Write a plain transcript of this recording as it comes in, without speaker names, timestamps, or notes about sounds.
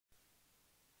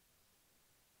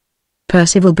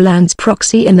Percival Bland's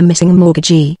Proxy and the Missing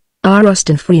Mortgagee, R.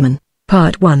 Austin Freeman,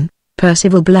 Part 1,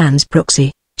 Percival Bland's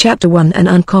Proxy, Chapter 1. An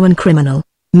uncommon criminal.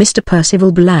 Mr.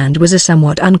 Percival Bland was a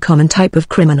somewhat uncommon type of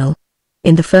criminal.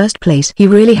 In the first place, he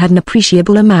really had an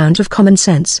appreciable amount of common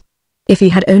sense. If he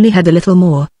had only had a little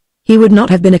more, he would not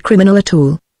have been a criminal at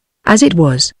all. As it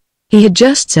was, he had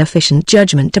just sufficient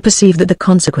judgment to perceive that the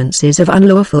consequences of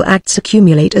unlawful acts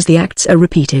accumulate as the acts are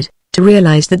repeated, to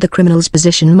realize that the criminal's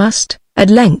position must, at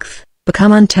length,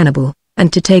 become untenable,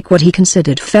 and to take what he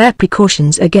considered fair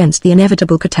precautions against the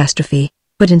inevitable catastrophe.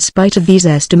 But in spite of these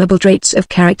estimable traits of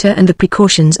character and the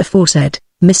precautions aforesaid,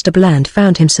 Mr. Bland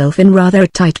found himself in rather a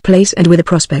tight place and with a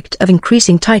prospect of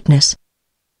increasing tightness.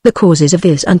 The causes of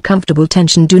this uncomfortable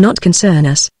tension do not concern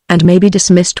us, and may be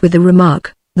dismissed with the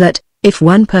remark, that, if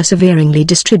one perseveringly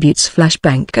distributes Flash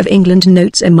Bank of England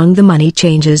notes among the money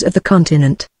changers of the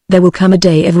continent, there will come a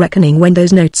day of reckoning when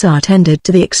those notes are tendered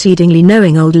to the exceedingly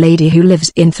knowing old lady who lives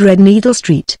in Threadneedle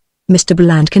Street. Mr.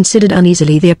 Bland considered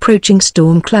uneasily the approaching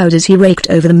storm cloud as he raked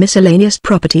over the miscellaneous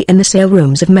property in the sale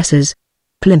rooms of Messrs.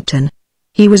 Plimpton.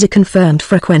 He was a confirmed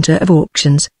frequenter of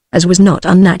auctions, as was not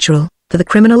unnatural, for the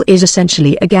criminal is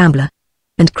essentially a gambler.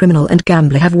 And criminal and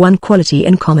gambler have one quality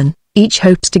in common: each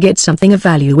hopes to get something of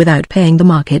value without paying the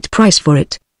market price for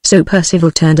it. So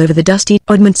Percival turned over the dusty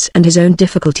oddments and his own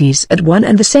difficulties at one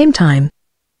and the same time.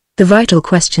 The vital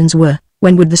questions were,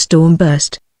 when would the storm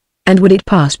burst? And would it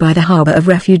pass by the harbour of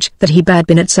refuge that he had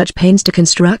been at such pains to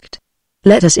construct?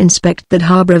 Let us inspect that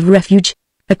harbour of refuge.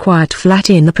 A quiet flat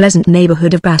in the pleasant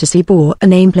neighbourhood of Battersea bore a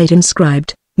nameplate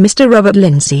inscribed, Mr. Robert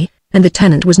Lindsay, and the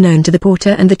tenant was known to the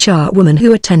porter and the charwoman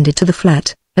who attended to the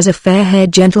flat, as a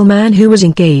fair-haired gentleman who was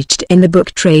engaged in the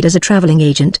book trade as a travelling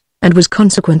agent, and was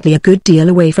consequently a good deal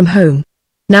away from home.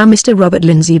 Now Mr. Robert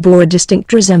Lindsay bore a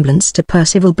distinct resemblance to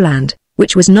Percival Bland,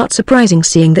 which was not surprising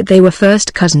seeing that they were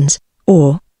first cousins,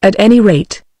 or, at any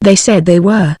rate, they said they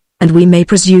were, and we may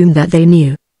presume that they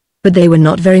knew. But they were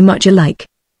not very much alike.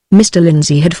 Mr.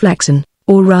 Lindsay had flaxen,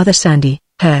 or rather sandy,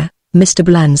 hair. Mr.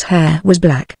 Bland's hair was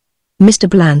black. Mr.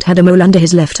 Bland had a mole under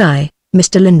his left eye.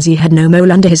 Mr. Lindsay had no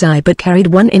mole under his eye but carried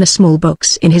one in a small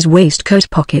box in his waistcoat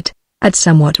pocket. At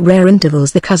somewhat rare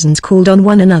intervals the cousins called on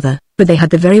one another, but they had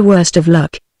the very worst of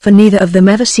luck, for neither of them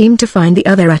ever seemed to find the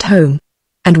other at home.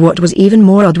 And what was even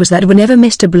more odd was that whenever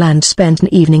Mr. Bland spent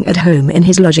an evening at home in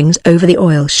his lodgings over the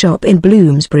oil shop in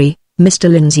Bloomsbury, Mr.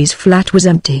 Lindsay's flat was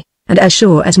empty, and as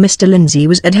sure as Mr. Lindsay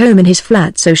was at home in his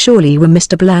flat so surely were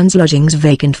Mr. Bland's lodgings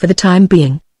vacant for the time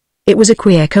being. It was a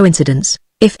queer coincidence,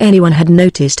 if anyone had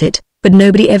noticed it, but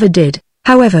nobody ever did.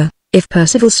 However, if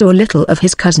Percival saw little of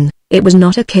his cousin, it was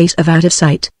not a case of out of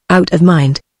sight, out of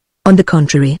mind. On the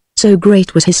contrary, so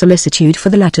great was his solicitude for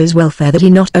the latter's welfare that he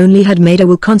not only had made a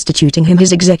will constituting him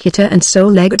his executor and sole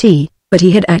legatee, but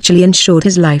he had actually insured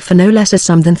his life for no less a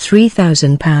sum than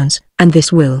 £3,000, and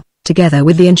this will, together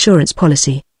with the insurance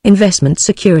policy, investment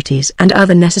securities and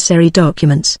other necessary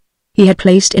documents, he had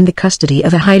placed in the custody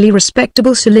of a highly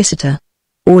respectable solicitor.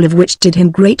 All of which did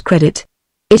him great credit.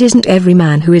 It isn't every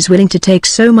man who is willing to take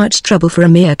so much trouble for a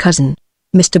mere cousin.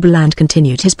 Mr. Bland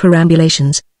continued his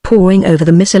perambulations, poring over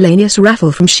the miscellaneous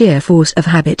raffle from sheer force of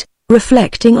habit,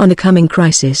 reflecting on the coming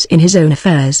crisis in his own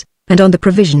affairs, and on the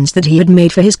provisions that he had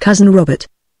made for his cousin Robert.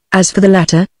 As for the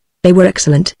latter, they were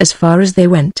excellent as far as they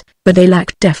went, but they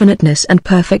lacked definiteness and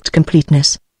perfect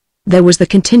completeness. There was the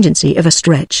contingency of a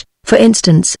stretch, for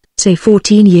instance, say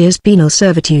 14 years penal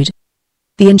servitude.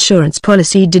 The insurance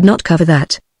policy did not cover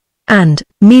that. And,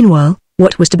 meanwhile,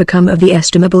 what was to become of the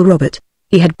estimable Robert?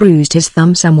 He had bruised his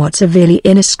thumb somewhat severely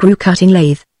in a screw-cutting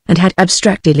lathe, and had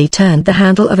abstractedly turned the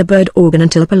handle of a bird organ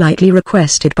until politely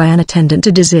requested by an attendant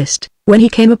to desist, when he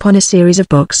came upon a series of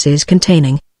boxes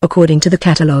containing, according to the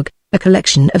catalogue, a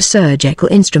collection of surgical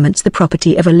instruments the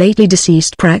property of a lately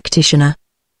deceased practitioner.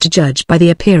 To judge by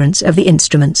the appearance of the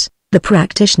instruments, the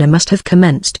practitioner must have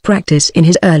commenced practice in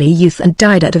his early youth and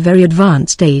died at a very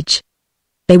advanced age.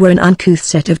 They were an uncouth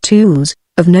set of tools,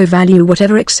 of no value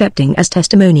whatever excepting as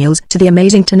testimonials to the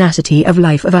amazing tenacity of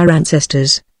life of our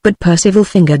ancestors, but Percival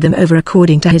fingered them over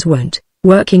according to his wont,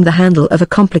 working the handle of a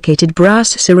complicated brass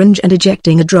syringe and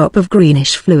ejecting a drop of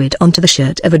greenish fluid onto the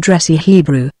shirt of a dressy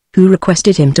Hebrew, who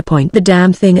requested him to point the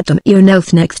damn thing at them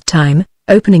next time,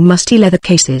 opening musty leather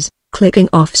cases, clicking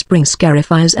off spring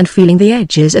scarifiers and feeling the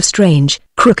edges of strange,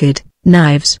 crooked,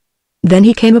 knives. Then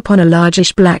he came upon a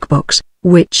largish black box,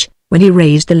 which, when he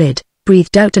raised the lid,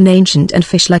 breathed out an ancient and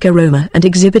fish-like aroma and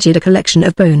exhibited a collection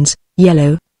of bones,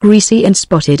 yellow, greasy and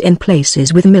spotted in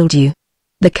places with mildew.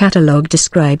 The catalogue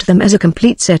described them as a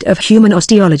complete set of human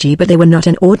osteology, but they were not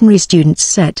an ordinary student's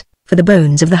set, for the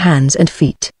bones of the hands and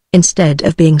feet, instead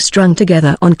of being strung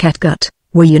together on catgut,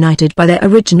 were united by their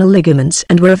original ligaments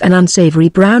and were of an unsavory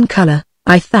brown color.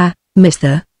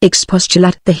 Mr.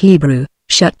 expostulate the Hebrew,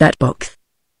 shut that box.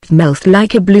 Mouth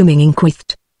like a blooming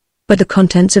inquest. But the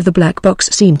contents of the black box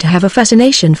seemed to have a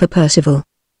fascination for Percival.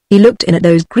 He looked in at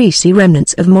those greasy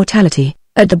remnants of mortality,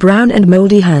 at the brown and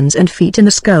mouldy hands and feet in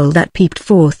the skull that peeped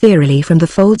forth eerily from the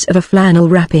folds of a flannel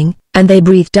wrapping, and they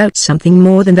breathed out something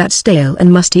more than that stale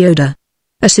and musty odor.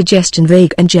 A suggestion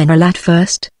vague and general at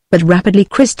first, but rapidly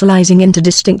crystallizing into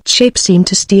distinct shape seemed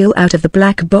to steal out of the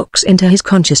black box into his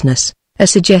consciousness, a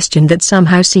suggestion that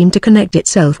somehow seemed to connect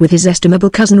itself with his estimable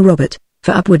cousin Robert.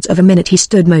 For upwards of a minute he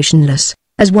stood motionless,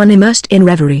 as one immersed in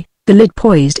reverie, the lid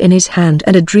poised in his hand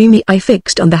and a dreamy eye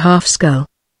fixed on the half-skull.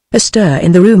 A stir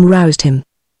in the room roused him.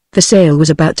 The sale was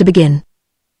about to begin.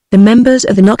 The members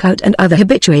of the knockout and other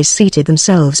habitués seated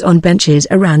themselves on benches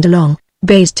around a long,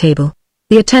 baize table.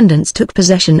 The attendants took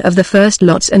possession of the first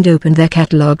lots and opened their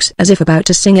catalogues as if about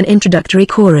to sing an introductory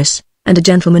chorus, and a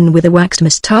gentleman with a waxed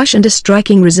moustache and a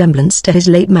striking resemblance to his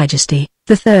late Majesty,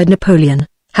 the third Napoleon,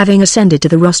 having ascended to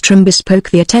the rostrum, bespoke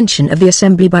the attention of the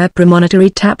assembly by a premonitory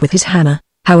tap with his hammer.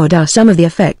 How odd are some of the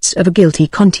effects of a guilty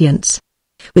conscience!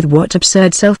 With what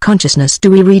absurd self-consciousness do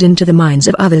we read into the minds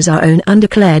of others our own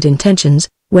undeclared intentions,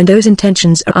 when those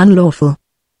intentions are unlawful?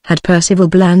 Had Percival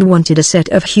Bland wanted a set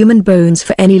of human bones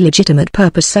for any legitimate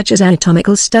purpose such as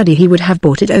anatomical study, he would have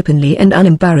bought it openly and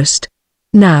unembarrassed.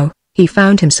 Now, he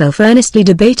found himself earnestly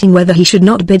debating whether he should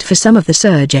not bid for some of the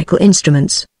surgical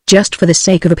instruments, just for the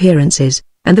sake of appearances,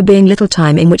 and there being little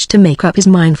time in which to make up his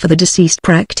mind for the deceased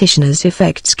practitioner's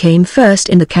effects came first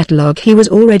in the catalogue. He was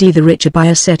already the richer by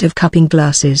a set of cupping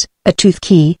glasses, a tooth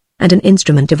key, and an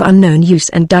instrument of unknown use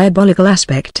and diabolical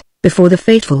aspect, before the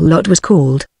fateful lot was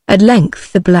called. At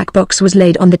length the black box was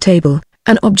laid on the table,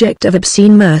 an object of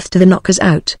obscene mirth to the knockers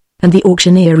out, and the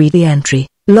auctioneer read the entry,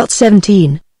 Lot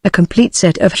 17, a complete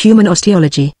set of human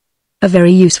osteology. A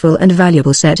very useful and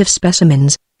valuable set of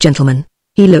specimens, gentlemen.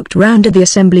 He looked round at the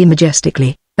assembly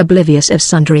majestically, oblivious of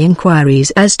sundry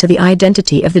inquiries as to the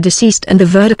identity of the deceased and the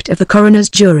verdict of the coroner's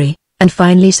jury, and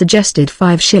finally suggested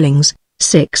 5 shillings.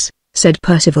 6, said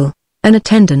Percival. An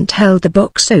attendant held the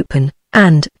box open,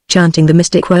 and, chanting the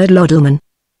mystic word Lodleman,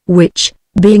 which,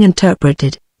 being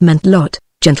interpreted, meant lot,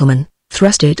 gentlemen,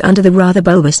 thrust it under the rather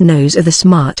bulbous nose of the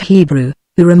smart Hebrew,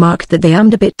 who remarked that they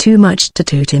hummed a bit too much to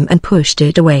toot him and pushed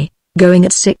it away. Going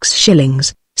at 6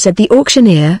 shillings, said the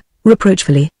auctioneer,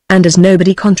 reproachfully, and as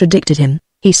nobody contradicted him,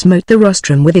 he smote the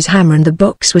rostrum with his hammer and the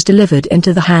box was delivered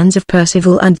into the hands of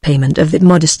Percival and payment of that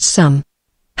modest sum.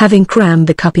 Having crammed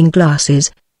the cupping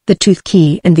glasses, the tooth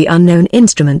key and the unknown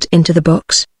instrument into the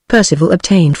box, Percival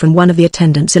obtained from one of the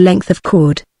attendants a length of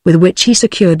cord, with which he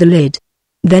secured the lid.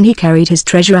 Then he carried his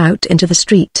treasure out into the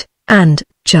street, and,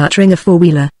 chartering a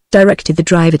four-wheeler, directed the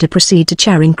driver to proceed to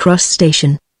Charing Cross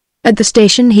Station. At the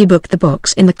station he booked the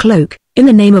box in the cloak, in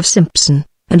the name of Simpson,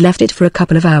 and left it for a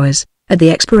couple of hours, at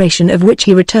the expiration of which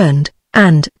he returned,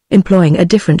 and, employing a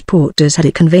different porter's, had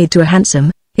it conveyed to a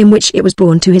hansom, in which it was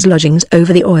borne to his lodgings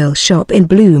over the oil shop in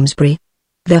Bloomsbury.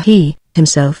 There he,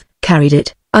 himself, carried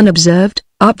it, unobserved,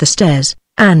 up the stairs,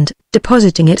 and,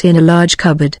 depositing it in a large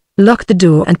cupboard, locked the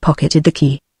door and pocketed the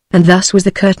key. And thus was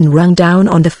the curtain rung down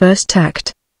on the first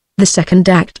act. The second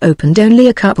act opened only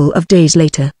a couple of days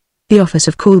later. The office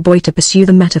of call-boy, to pursue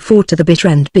the metaphor to the bitter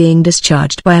end, being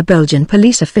discharged by a Belgian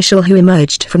police official who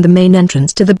emerged from the main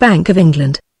entrance to the Bank of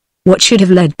England. What should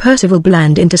have led Percival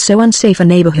Bland into so unsafe a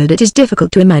neighborhood it is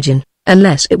difficult to imagine,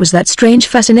 unless it was that strange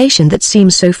fascination that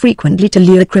seems so frequently to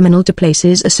lure a criminal to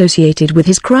places associated with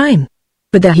his crime.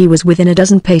 But there he was within a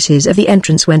dozen paces of the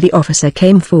entrance when the officer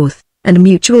came forth, and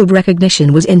mutual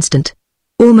recognition was instant.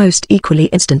 Almost equally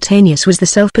instantaneous was the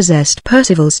self-possessed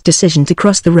Percival's decision to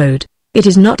cross the road. It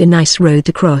is not a nice road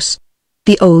to cross.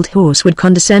 The old horse would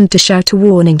condescend to shout a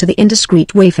warning to the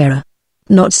indiscreet wayfarer.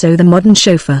 Not so the modern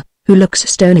chauffeur, who looks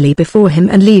stonily before him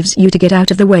and leaves you to get out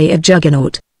of the way of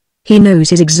Juggernaut. He knows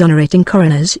his exonerating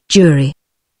coroner's jury.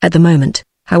 At the moment,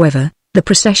 however, the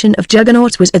procession of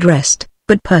Juggernauts was addressed,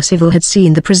 but Percival had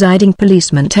seen the presiding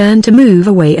policeman turn to move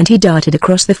away, and he darted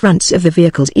across the fronts of the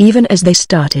vehicles even as they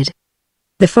started.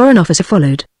 The foreign officer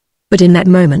followed. But in that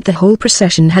moment the whole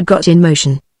procession had got in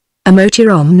motion. A motor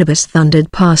omnibus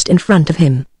thundered past in front of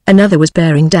him, another was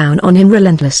bearing down on him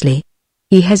relentlessly.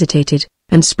 He hesitated,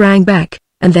 and sprang back,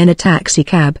 and then a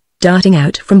taxicab, darting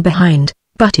out from behind,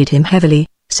 butted him heavily,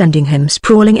 sending him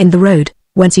sprawling in the road,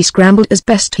 whence he scrambled as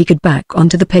best he could back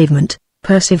onto the pavement.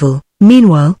 Percival,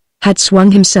 meanwhile, had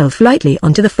swung himself lightly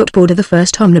onto the footboard of the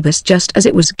first omnibus just as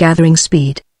it was gathering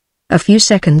speed. A few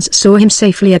seconds saw him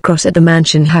safely across at the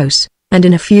Mansion House, and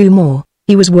in a few more,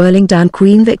 he was whirling down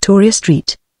Queen Victoria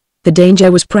Street. The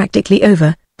danger was practically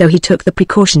over. though he took the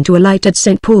precaution to alight at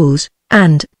St. Paul's,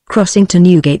 and, crossing to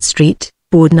Newgate Street,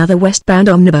 board another westbound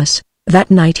omnibus.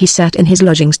 That night he sat in his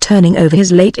lodgings turning over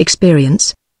his late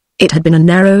experience. It had been a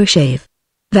narrow shave.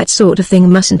 That sort of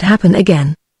thing mustn't happen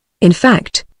again. In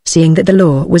fact, seeing that the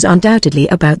law was undoubtedly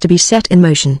about to be set in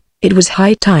motion, it was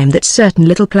high time that certain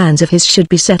little plans of his should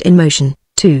be set in motion,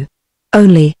 too.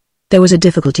 Only, there was a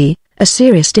difficulty, a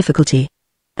serious difficulty.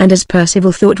 And as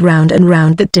Percival thought round and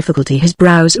round that difficulty, his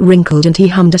brows wrinkled and he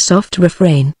hummed a soft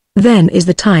refrain. Then is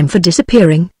the time for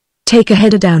disappearing. Take a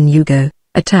header down you go.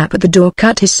 A tap at the door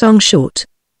cut his song short.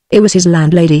 It was his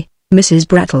landlady, Mrs.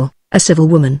 Brattle, a civil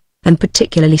woman, and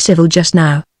particularly civil just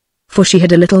now. For she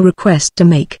had a little request to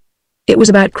make. It was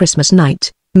about Christmas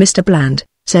night, Mr. Bland,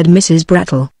 said Mrs.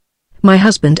 Brattle. My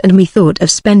husband and me thought of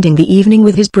spending the evening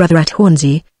with his brother at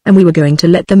Hornsey, and we were going to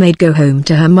let the maid go home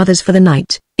to her mother's for the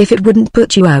night. If it wouldn't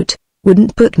put you out,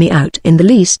 wouldn't put me out in the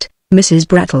least, Mrs.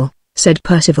 Brattle, said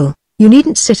Percival. You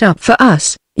needn't sit up for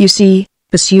us, you see,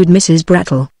 pursued Mrs.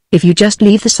 Brattle, if you just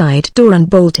leave the side door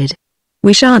unbolted.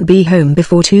 We shan't be home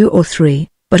before 2 or 3,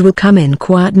 but we'll come in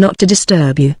quiet not to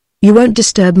disturb you. You won't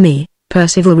disturb me,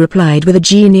 Percival replied with a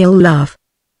genial laugh.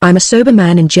 I'm a sober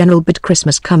man in general, but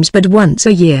Christmas comes but once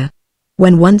a year.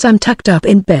 When once I'm tucked up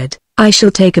in bed, I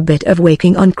shall take a bit of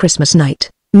waking on Christmas night.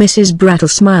 Mrs. Brattle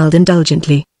smiled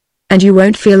indulgently. And you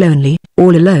won't feel lonely,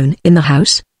 all alone in the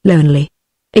house? Lonely?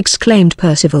 Exclaimed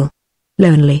Percival.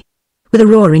 Lonely. With a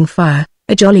roaring fire,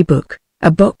 a jolly book,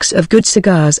 a box of good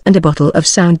cigars and a bottle of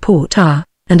sound port,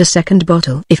 and a second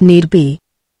bottle if need be.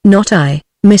 Not I,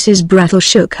 Mrs. Brattle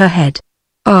shook her head.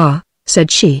 Ah, said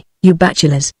she, you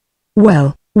bachelors.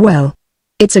 Well, well.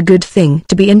 It's a good thing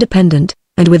to be independent,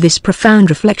 and with this profound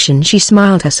reflection she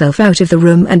smiled herself out of the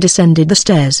room and descended the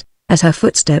stairs. As her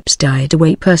footsteps died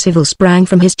away, Percival sprang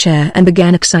from his chair and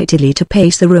began excitedly to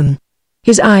pace the room.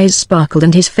 His eyes sparkled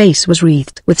and his face was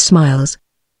wreathed with smiles.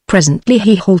 Presently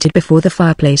he halted before the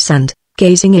fireplace and,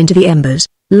 gazing into the embers,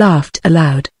 laughed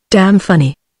aloud. Damn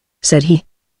funny, said he.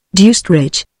 Deuced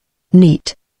rich.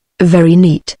 Neat. Very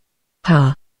neat.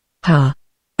 Ha. Ha.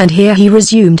 And here he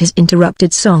resumed his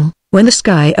interrupted song. When the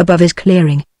sky above is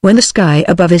clearing, when the sky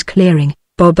above is clearing,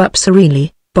 bob up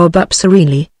serenely, bob up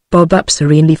serenely, bob up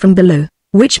serenely from below,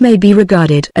 which may be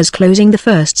regarded as closing the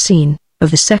first scene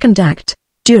of the second act.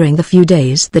 During the few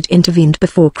days that intervened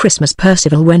before Christmas,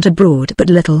 Percival went abroad but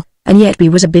little, and yet he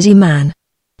was a busy man.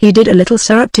 He did a little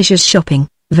surreptitious shopping,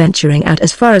 venturing out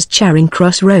as far as Charing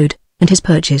Cross Road, and his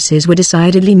purchases were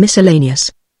decidedly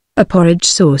miscellaneous. A porridge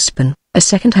saucepan, a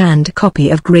second-hand copy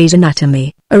of Gray's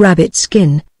Anatomy, a rabbit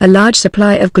skin, a large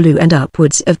supply of glue and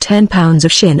upwards of 10 pounds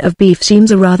of shin of beef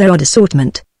seems a rather odd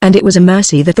assortment, and it was a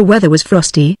mercy that the weather was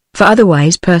frosty, for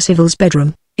otherwise Percival's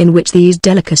bedroom, in which these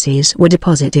delicacies were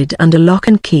deposited under lock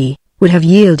and key, would have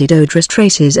yielded odorous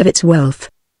traces of its wealth.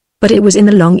 But it was in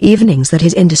the long evenings that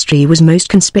his industry was most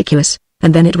conspicuous,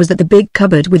 and then it was that the big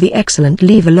cupboard with the excellent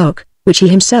lever lock, which he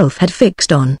himself had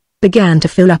fixed on, began to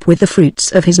fill up with the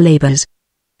fruits of his labors.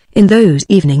 In those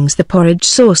evenings the porridge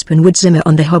saucepan would simmer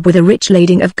on the hob with a rich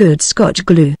lading of good Scotch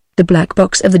glue, the black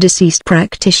box of the deceased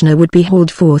practitioner would be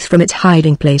hauled forth from its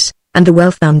hiding place, and the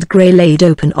well-thumbed Grey laid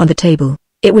open on the table.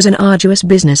 It was an arduous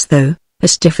business though, a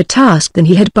stiffer task than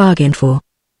he had bargained for.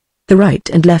 The right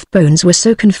and left bones were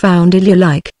so confoundedly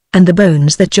alike, and the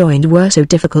bones that joined were so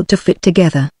difficult to fit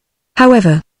together.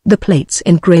 However, the plates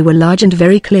in Grey were large and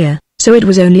very clear, so it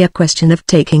was only a question of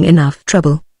taking enough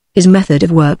trouble. His method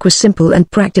of work was simple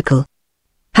and practical.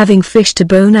 Having fished a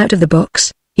bone out of the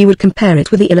box, he would compare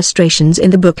it with the illustrations in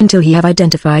the book until he had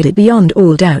identified it beyond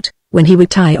all doubt, when he would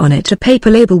tie on it a paper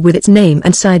label with its name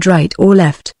and side right or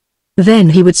left. Then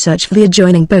he would search for the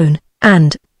adjoining bone,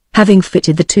 and, having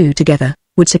fitted the two together,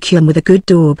 would secure them with a good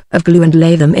daub of glue and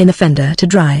lay them in a fender to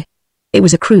dry. It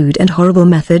was a crude and horrible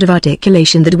method of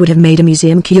articulation that would have made a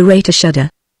museum curator shudder.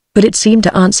 But it seemed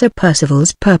to answer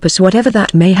Percival's purpose, whatever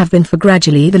that may have been, for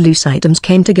gradually the loose items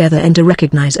came together into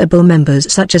recognizable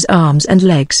members such as arms and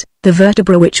legs. The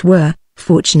vertebrae, which were,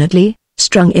 fortunately,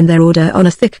 strung in their order on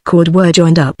a thick cord, were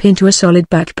joined up into a solid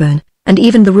backbone, and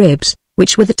even the ribs,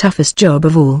 which were the toughest job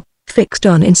of all, fixed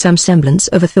on in some semblance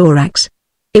of a thorax.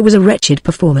 It was a wretched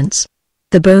performance.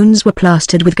 The bones were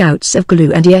plastered with gouts of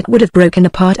glue and yet would have broken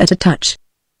apart at a touch.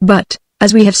 But,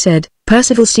 as we have said,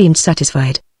 Percival seemed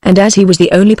satisfied, and as he was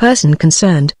the only person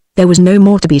concerned, there was no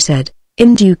more to be said.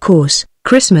 In due course,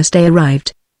 Christmas Day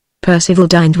arrived. Percival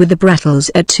dined with the Brattles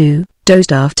at 2,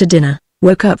 dozed after dinner,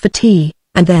 woke up for tea,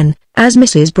 and then, as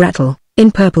Mrs. Brattle,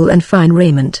 in purple and fine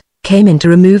raiment, came in to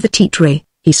remove the tea tray,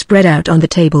 he spread out on the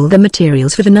table the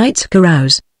materials for the night's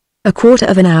carouse. A quarter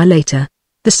of an hour later,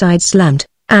 the side slammed,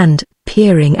 and,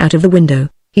 peering out of the window,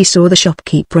 he saw the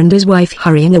shopkeeper and his wife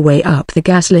hurrying away up the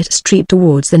gaslit street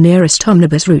towards the nearest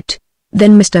omnibus route.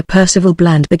 Then Mr. Percival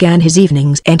Bland began his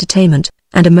evening's entertainment,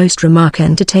 and a most remarkable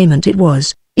entertainment it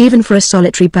was, even for a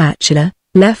solitary bachelor,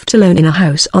 left alone in a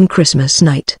house on Christmas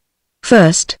night.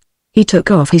 First, he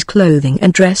took off his clothing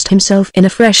and dressed himself in a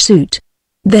fresh suit.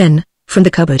 Then, from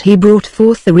the cupboard he brought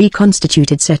forth the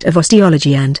reconstituted set of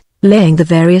osteology and, laying the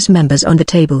various members on the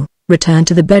table, returned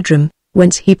to the bedroom,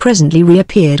 whence he presently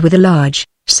reappeared with a large,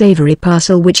 savoury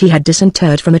parcel which he had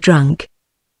disinterred from a trunk.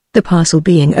 The parcel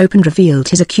being opened revealed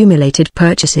his accumulated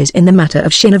purchases in the matter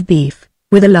of shin of beef.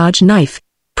 With a large knife,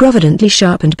 providently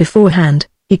sharpened beforehand,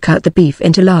 he cut the beef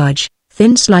into large,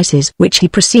 thin slices which he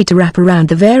proceeded to wrap around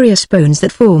the various bones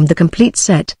that formed the complete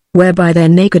set, whereby their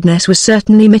nakedness was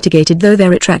certainly mitigated though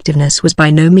their attractiveness was by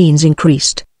no means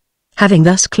increased. Having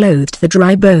thus clothed the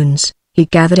dry bones, he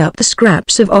gathered up the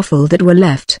scraps of offal that were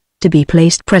left, to be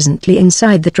placed presently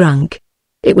inside the trunk.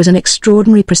 It was an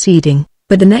extraordinary proceeding,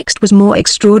 but the next was more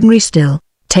extraordinary still.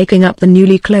 Taking up the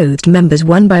newly clothed members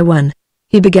one by one,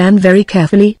 he began very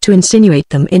carefully to insinuate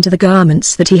them into the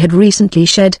garments that he had recently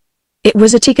shed. It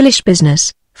was a ticklish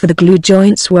business, for the glue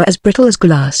joints were as brittle as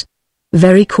glass.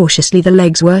 Very cautiously the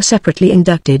legs were separately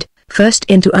inducted, first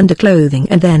into underclothing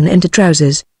and then into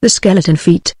trousers. The skeleton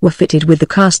feet were fitted with the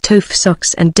cast-off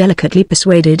socks and delicately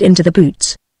persuaded into the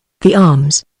boots. The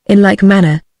arms, in like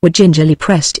manner, were gingerly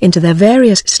pressed into their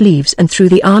various sleeves and through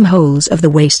the armholes of the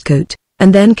waistcoat,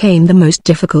 and then came the most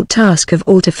difficult task of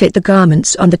all to fit the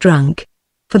garments on the trunk.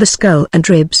 For the skull and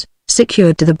ribs,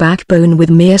 secured to the backbone with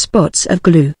mere spots of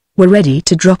glue, were ready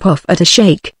to drop off at a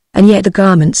shake, and yet the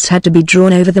garments had to be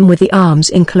drawn over them with the arms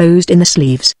enclosed in the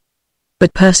sleeves.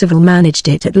 But Percival managed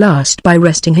it at last by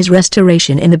resting his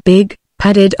restoration in the big,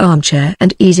 padded armchair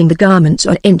and easing the garments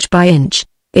on inch by inch.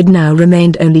 It now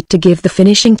remained only to give the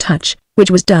finishing touch,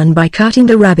 which was done by cutting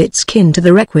the rabbit skin to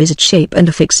the requisite shape and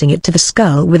affixing it to the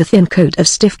skull with a thin coat of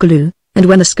stiff glue, and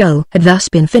when the skull had thus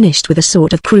been finished with a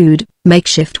sort of crude,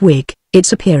 makeshift wig,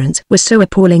 its appearance was so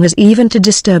appalling as even to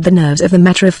disturb the nerves of the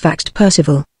matter-of-fact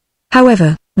Percival.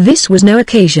 However, this was no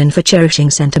occasion for cherishing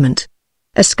sentiment.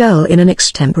 A skull in an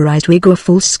extemporized wig or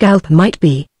false scalp might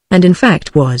be, and in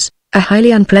fact was, a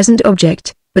highly unpleasant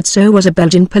object, but so was a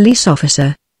Belgian police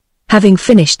officer. Having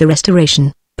finished the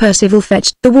restoration, Percival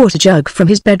fetched the water jug from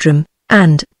his bedroom,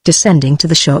 and, descending to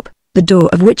the shop, the door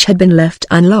of which had been left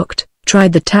unlocked,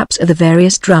 tried the taps of the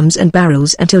various drums and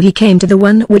barrels until he came to the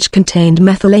one which contained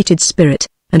methylated spirit,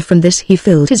 and from this he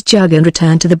filled his jug and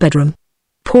returned to the bedroom.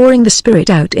 Pouring the spirit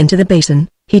out into the basin,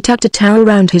 he tucked a towel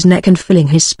round his neck and filling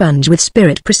his sponge with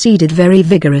spirit proceeded very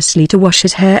vigorously to wash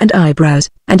his hair and eyebrows,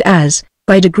 and as,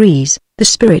 by degrees, the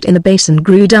spirit in the basin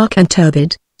grew dark and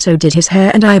turbid, so did his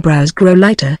hair and eyebrows grow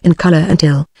lighter in color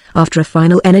until, after a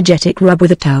final energetic rub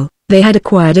with a towel, they had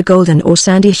acquired a golden or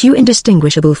sandy hue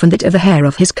indistinguishable from that of the hair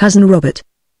of his cousin Robert.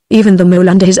 Even the mole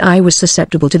under his eye was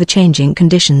susceptible to the changing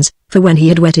conditions, for when he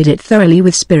had wetted it thoroughly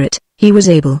with spirit, he was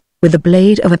able, with the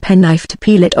blade of a penknife to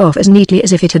peel it off as neatly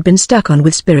as if it had been stuck on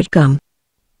with spirit gum.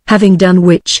 Having done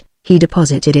which, he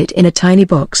deposited it in a tiny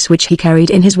box which he carried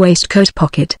in his waistcoat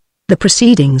pocket. The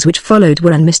proceedings which followed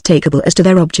were unmistakable as to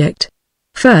their object.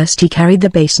 First he carried the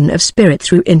basin of spirit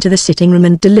through into the sitting room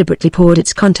and deliberately poured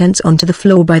its contents onto the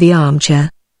floor by the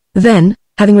armchair. Then,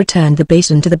 having returned the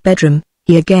basin to the bedroom,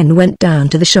 he again went down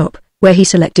to the shop, where he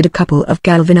selected a couple of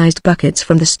galvanized buckets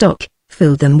from the stock,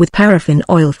 filled them with paraffin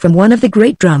oil from one of the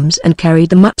great drums and carried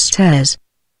them upstairs.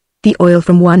 The oil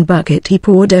from one bucket he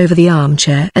poured over the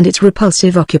armchair and its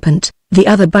repulsive occupant, the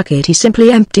other bucket he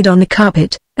simply emptied on the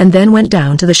carpet, and then went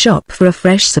down to the shop for a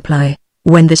fresh supply.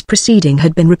 When this proceeding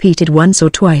had been repeated once or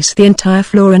twice the entire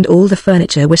floor and all the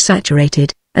furniture were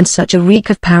saturated, and such a reek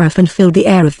of paraffin filled the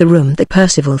air of the room that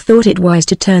Percival thought it wise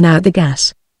to turn out the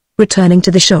gas. Returning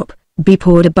to the shop, B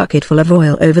poured a bucketful of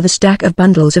oil over the stack of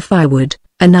bundles of firewood,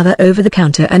 another over the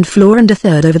counter and floor and a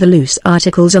third over the loose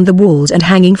articles on the walls and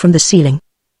hanging from the ceiling.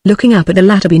 Looking up at the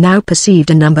latter, B now perceived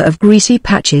a number of greasy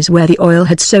patches where the oil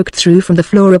had soaked through from the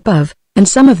floor above, and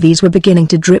some of these were beginning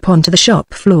to drip onto the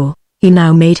shop floor. He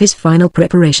now made his final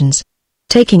preparations.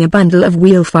 Taking a bundle of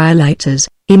wheel firelighters,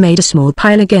 he made a small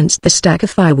pile against the stack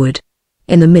of firewood.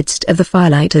 In the midst of the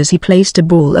firelighters he placed a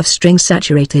ball of string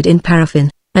saturated in paraffin,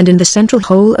 and in the central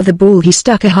hole of the ball he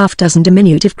stuck a half-dozen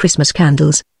diminutive Christmas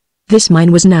candles. This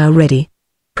mine was now ready.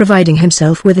 Providing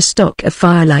himself with a stock of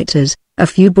firelighters, a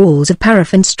few balls of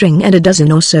paraffin string and a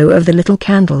dozen or so of the little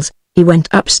candles, he went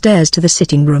upstairs to the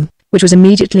sitting room, which was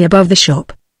immediately above the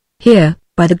shop. Here,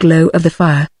 by the glow of the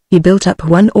fire, he built up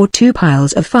one or two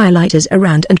piles of firelighters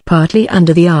around and partly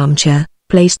under the armchair,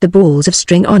 placed the balls of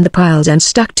string on the piles and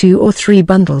stuck 2 or 3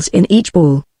 bundles in each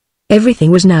ball.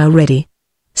 Everything was now ready.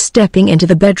 Stepping into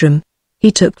the bedroom,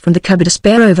 he took from the cupboard a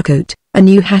spare overcoat, a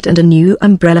new hat and a new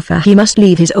umbrella, for he must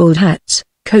leave his old hats,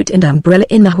 coat and umbrella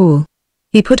in the hall.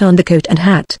 He put on the coat and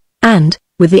hat, and,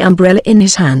 with the umbrella in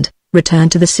his hand,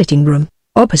 returned to the sitting room.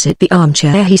 Opposite the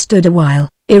armchair he stood a while,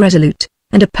 irresolute,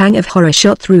 and a pang of horror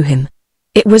shot through him.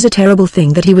 It was a terrible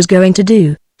thing that he was going to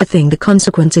do, a thing the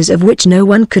consequences of which no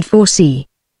one could foresee.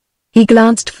 He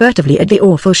glanced furtively at the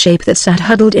awful shape that sat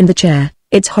huddled in the chair,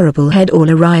 its horrible head all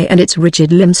awry and its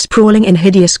rigid limbs sprawling in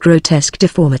hideous grotesque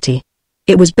deformity.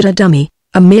 It was but a dummy,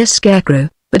 a mere scarecrow,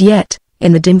 but yet,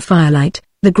 in the dim firelight,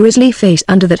 the grisly face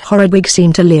under that horrid wig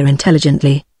seemed to leer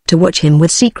intelligently, to watch him with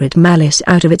secret malice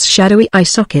out of its shadowy eye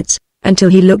sockets, until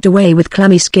he looked away with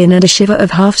clammy skin and a shiver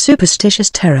of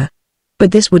half-superstitious terror.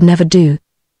 But this would never do.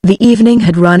 The evening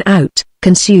had run out,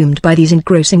 consumed by these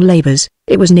engrossing labors.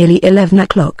 It was nearly 11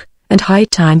 o'clock, and high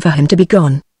time for him to be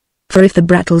gone. For if the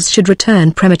Brattles should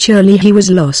return prematurely he was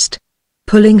lost.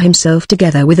 Pulling himself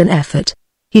together with an effort,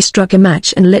 he struck a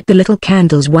match and lit the little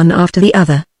candles one after the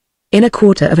other. In a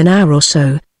quarter of an hour or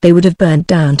so, they would have burned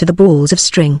down to the balls of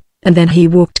string, and then he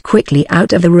walked quickly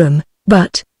out of the room,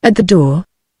 but, at the door,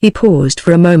 he paused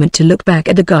for a moment to look back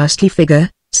at the ghastly figure,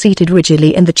 seated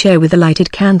rigidly in the chair with the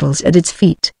lighted candles at its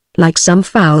feet, like some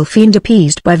foul fiend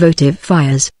appeased by votive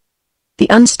fires. The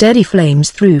unsteady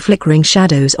flames threw flickering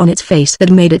shadows on its face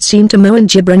that made it seem to mow and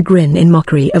gibber and grin in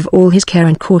mockery of all his care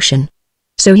and caution.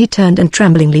 So he turned and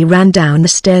tremblingly ran down the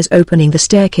stairs, opening the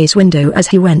staircase window as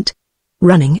he went.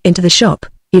 Running into the shop,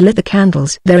 he lit the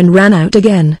candles there and ran out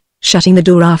again, shutting the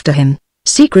door after him.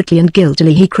 Secretly and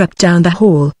guiltily he crept down the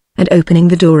hall, and opening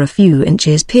the door a few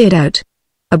inches peered out.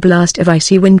 A blast of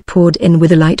icy wind poured in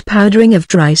with a light powdering of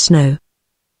dry snow.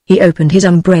 He opened his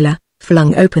umbrella,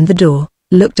 flung open the door,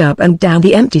 looked up and down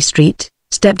the empty street,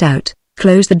 stepped out,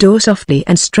 closed the door softly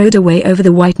and strode away over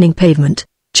the whitening pavement.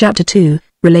 Chapter 2,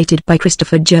 related by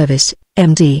Christopher Jervis,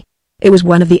 M.D. It was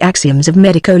one of the axioms of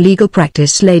medico-legal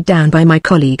practice laid down by my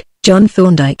colleague, John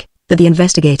Thorndyke, that the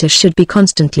investigator should be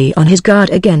constantly on his guard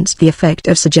against the effect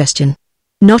of suggestion.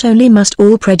 Not only must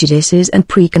all prejudices and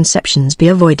preconceptions be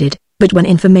avoided, but when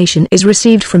information is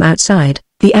received from outside,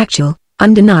 the actual,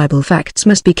 undeniable facts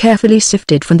must be carefully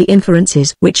sifted from the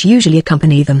inferences which usually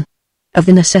accompany them. Of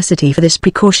the necessity for this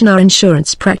precaution our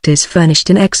insurance practice furnished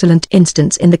an excellent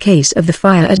instance in the case of the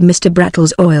fire at Mr.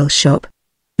 Brattle's oil shop.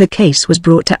 The case was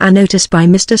brought to our notice by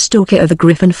Mr. Stalker of the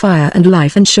Griffin Fire and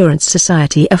Life Insurance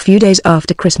Society a few days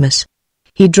after Christmas.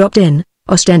 He dropped in,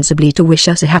 ostensibly to wish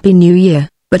us a happy new year,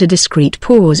 but a discreet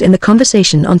pause in the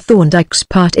conversation on Thorndyke's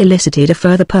part elicited a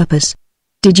further purpose.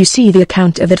 "Did you see the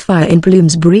account of that fire in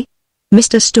Bloomsbury?"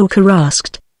 Mr. Stalker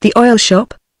asked. "The oil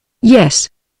shop?" "Yes.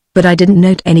 But I didn't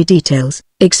note any details,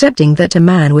 excepting that a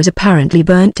man was apparently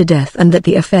burnt to death and that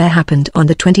the affair happened on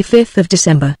the 25th of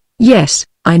December. "Yes,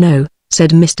 I know,"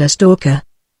 said Mr. Stalker.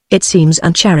 "It seems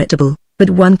uncharitable, but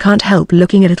one can't help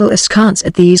looking a little askance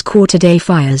at these quarter-day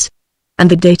fires.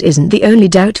 And the date isn't the only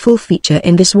doubtful feature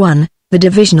in this one. The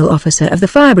divisional officer of the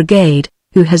fire brigade,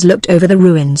 who has looked over the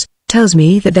ruins, tells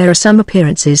me that there are some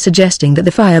appearances suggesting that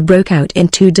the fire broke out in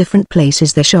two different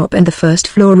places, the shop and the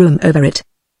first-floor room over it.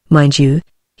 Mind you,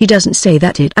 he doesn't say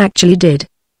that it actually did.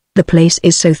 The place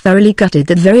is so thoroughly gutted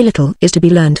that very little is to be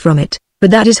learned from it,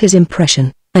 but that is his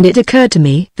impression, and it occurred to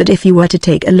me that if you were to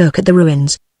take a look at the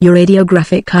ruins, your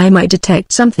radiographic eye might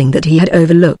detect something that he had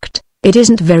overlooked." "It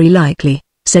isn't very likely,"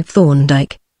 said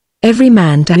Thorndyke. "Every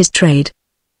man to his trade.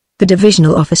 The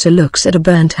divisional officer looks at a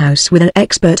burnt house with an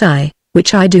expert eye,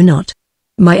 which I do not.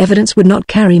 My evidence would not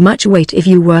carry much weight if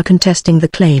you were contesting the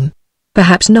claim."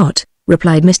 "Perhaps not,"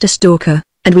 replied Mr. Stalker,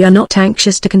 "and we are not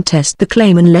anxious to contest the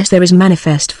claim unless there is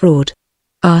manifest fraud.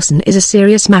 Arson is a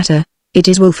serious matter. It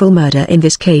is willful murder in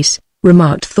this case,"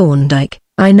 remarked Thorndyke.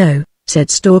 "I know," said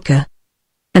Stalker.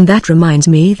 "And that reminds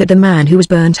me that the man who was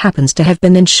burnt happens to have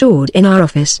been insured in our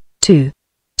office, too.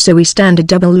 So we stand a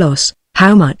double loss."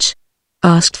 "How much?"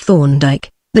 asked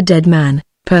Thorndyke. "The dead man,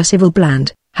 Percival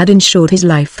Bland, had insured his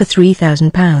life for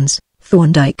 £3,000.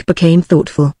 Thorndyke became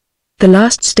thoughtful. The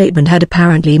last statement had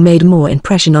apparently made more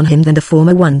impression on him than the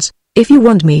former ones. "If you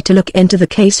want me to look into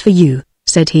the case for you,"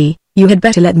 said he, "you had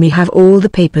better let me have all the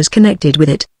papers connected with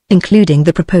it, including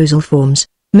the proposal forms."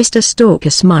 Mr. Stalker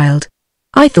smiled.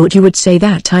 "I thought you would say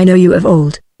that. I know you of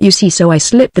old, you see, so I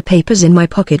slipped the papers in my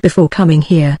pocket before coming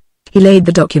here." He laid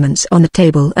the documents on the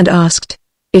table and asked,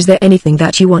 "Is there anything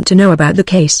that you want to know about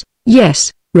the case?"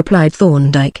 "Yes," replied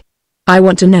Thorndyke. "I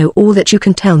want to know all that you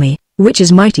can tell me, which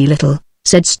is mighty little,"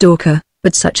 said Stalker,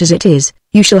 "but such as it is,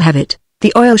 you shall have it.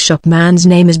 The oil shop man's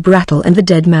name is Brattle and the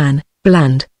dead man,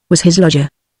 Bland, was his lodger.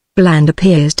 Bland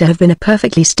appears to have been a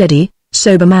perfectly steady,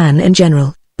 sober man in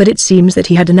general, but it seems that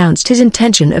he had announced his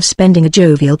intention of spending a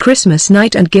jovial Christmas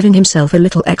night and giving himself a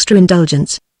little extra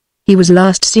indulgence. He was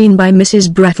last seen by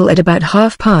Mrs. Brattle at about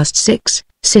 6:30,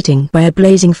 sitting by a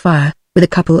blazing fire, with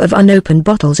a couple of unopened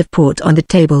bottles of port on the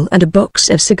table and a box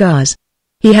of cigars.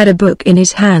 He had a book in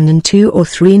his hand and 2 or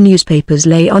 3 newspapers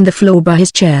lay on the floor by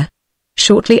his chair.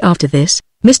 Shortly after this,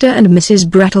 Mr. and Mrs.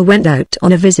 Brattle went out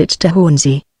on a visit to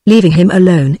Hornsey, leaving him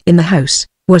alone in the house.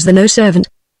 "Was there no servant?"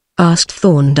 asked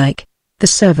Thorndyke. "The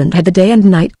servant had the day and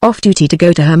night off duty to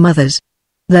go to her mother's.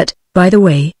 That, by the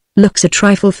way, looks a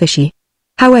trifle fishy.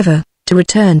 However, to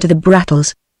return to the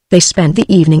Brattles, they spent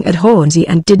the evening at Hornsey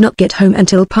and did not get home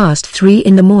until past 3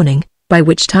 in the morning, by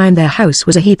which time their house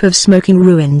was a heap of smoking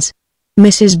ruins.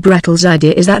 Mrs. Brattle's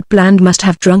idea is that Bland must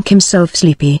have drunk himself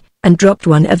sleepy, and dropped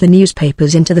one of the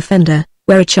newspapers into the fender,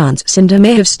 where a chance cinder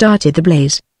may have started the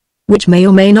blaze. Which may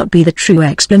or may not be the true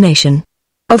explanation.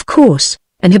 Of course,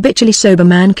 an habitually sober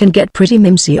man can get pretty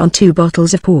mimsy on 2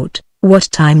 bottles of port." "What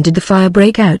time did the fire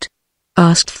break out?"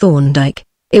 asked Thorndyke.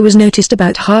 "It was noticed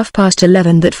about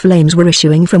 11:30 that flames were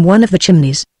issuing from one of the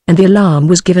chimneys, and the alarm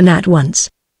was given at once.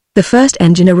 The first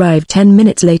engine arrived 10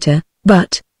 minutes later,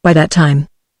 but, by that time,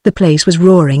 the place was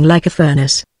roaring like a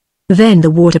furnace. Then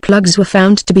the water plugs were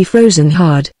found to be frozen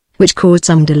hard, which caused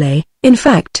some delay. In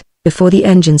fact, before the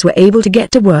engines were able to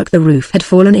get to work the roof had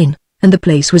fallen in, and the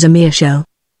place was a mere shell.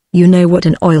 You know what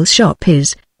an oil shop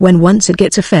is, when once it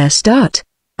gets a fair start.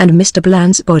 And Mr.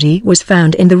 Bland's body was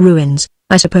found in the ruins,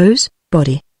 I suppose?"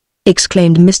 "Body?"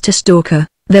 exclaimed Mr. Stalker.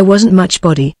 "There wasn't much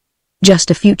body. Just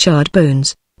a few charred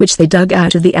bones, which they dug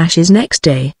out of the ashes next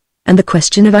day. And the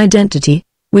question of identity,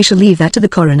 we shall leave that to the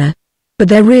coroner. But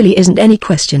there really isn't any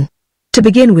question. To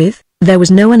begin with, there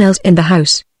was no one else in the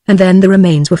house, and then the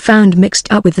remains were found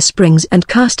mixed up with the springs and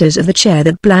casters of the chair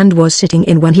that Bland was sitting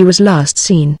in when he was last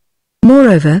seen.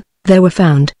 Moreover, there were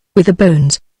found, with the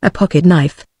bones, a pocket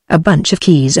knife, a bunch of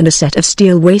keys and a set of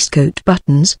steel waistcoat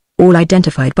buttons, all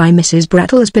identified by Mrs.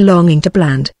 Brattle as belonging to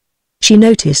Bland. She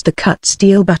noticed the cut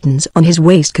steel buttons on his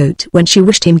waistcoat when she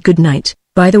wished him good night."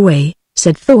 "By the way,"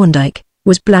 said Thorndyke,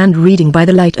 "was Bland reading by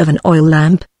the light of an oil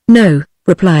lamp?" "No,"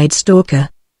 replied Stalker.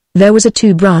 "There was a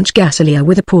 2-branch gasolier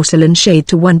with a porcelain shade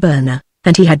to one burner,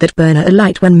 and he had that burner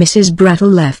alight when Mrs. Brattle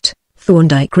left."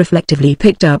 Thorndyke reflectively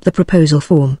picked up the proposal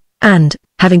form, and,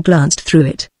 having glanced through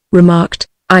it, remarked,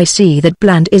 "I see that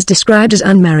Bland is described as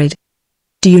unmarried.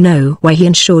 Do you know why he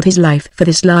insured his life for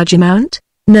this large amount?"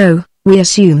 "No, we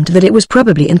assumed that it was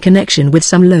probably in connection with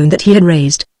some loan that he had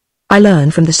raised. I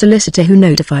learned from the solicitor who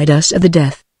notified us of the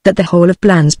death, that the whole of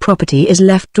Bland's property is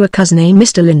left to a cousin named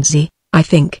Mr. Lindsay, I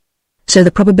think. So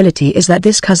the probability is that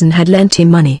this cousin had lent him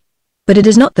money. But it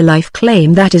is not the life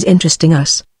claim that is interesting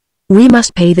us. We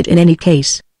must pay that in any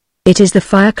case. It is the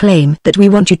fire claim that we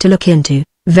want you to look into."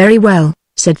 "Very well,"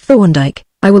 said Thorndyke,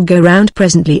 "I will go round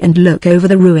presently and look over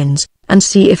the ruins, and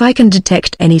see if I can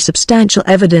detect any substantial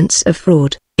evidence of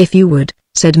fraud." "If you would,"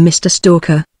 said Mr.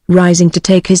 Stalker, rising to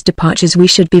take his departures, "we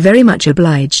should be very much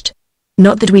obliged.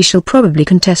 Not that we shall probably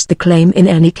contest the claim in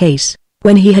any case."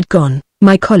 When he had gone,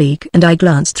 my colleague and I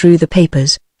glanced through the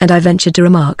papers, and I ventured to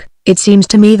remark, "It seems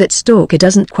to me that Stalker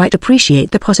doesn't quite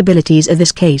appreciate the possibilities of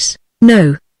this case."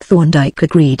 "No," Thorndyke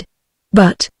agreed.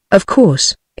 "But, of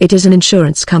course, it is an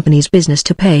insurance company's business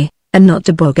to pay, and not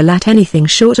to boggle at anything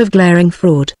short of glaring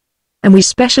fraud. And we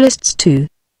specialists too,"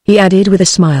 he added with a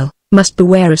smile, "must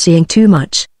beware of seeing too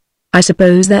much. I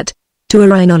suppose that, to a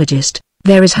rhinologist,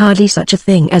 there is hardly such a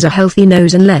thing as a healthy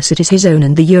nose unless it is his own,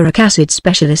 and the uric acid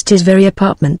specialist is very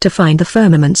apartment to find the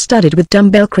firmament studded with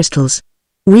dumbbell crystals.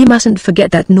 We mustn't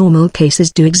forget that normal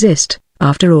cases do exist,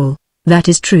 after all." "That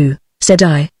is true," said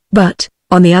I, "but,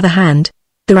 on the other hand,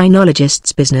 the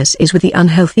rhinologist's business is with the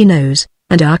unhealthy nose,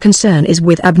 and our concern is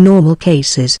with abnormal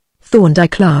cases."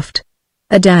 Thorndyke laughed.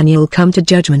 "A Daniel come to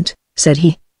judgment," said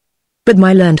he. "But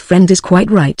my learned friend is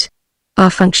quite right. Our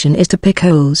function is to pick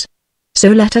holes.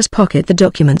 So let us pocket the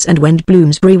documents and wend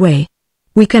Bloomsbury way.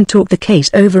 We can talk the case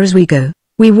over as we go."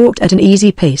 We walked at an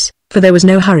easy pace, for there was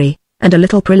no hurry, and a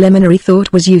little preliminary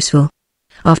thought was useful.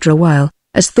 After a while,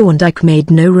 as Thorndyke made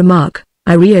no remark,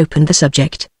 I reopened the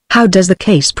subject. "How does the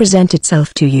case present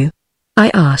itself to you?"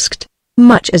 I asked.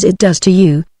 "Much as it does to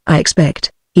you, I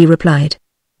expect," he replied.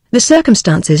 "The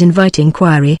circumstances invite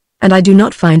inquiry, and I do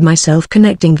not find myself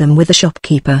connecting them with the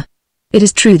shopkeeper. It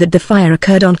is true that the fire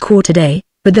occurred on quarter day,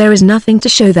 but there is nothing to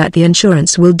show that the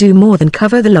insurance will do more than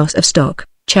cover the loss of stock,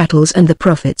 chattels and the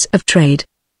profits of trade.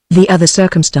 The other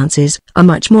circumstances are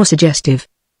much more suggestive.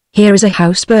 Here is a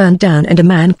house burned down and a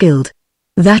man killed.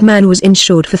 That man was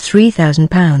insured for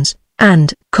 £3,000,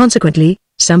 and, consequently,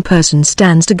 some person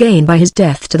stands to gain by his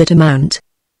death to that amount.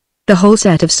 The whole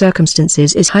set of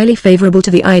circumstances is highly favorable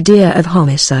to the idea of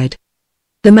homicide.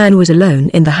 The man was alone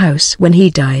in the house when he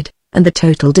died, and the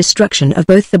total destruction of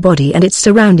both the body and its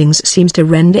surroundings seems to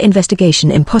render investigation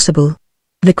impossible.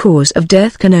 The cause of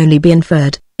death can only be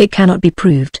inferred, it cannot be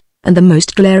proved, and the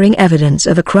most glaring evidence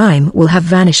of a crime will have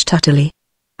vanished utterly.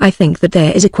 I think that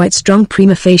there is a quite strong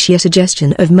prima facie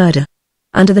suggestion of murder.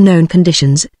 Under the known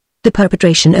conditions, the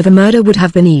perpetration of a murder would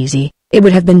have been easy, it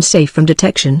would have been safe from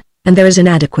detection, and there is an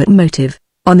adequate motive.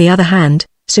 On the other hand,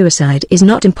 suicide is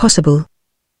not impossible.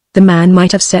 The man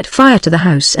might have set fire to the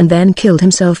house and then killed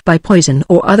himself by poison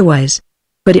or otherwise.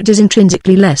 But it is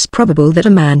intrinsically less probable that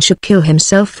a man should kill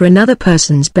himself for another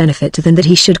person's benefit than that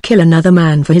he should kill another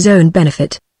man for his own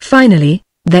benefit. Finally,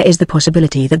 there is the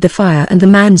possibility that the fire and the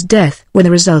man's death were the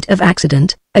result of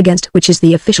accident, against which is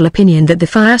the official opinion that the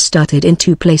fire started in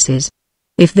two places.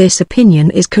 If this opinion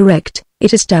is correct,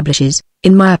 it establishes,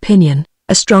 in my opinion,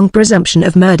 a strong presumption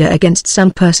of murder against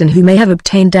some person who may have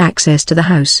obtained access to the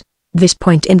house. This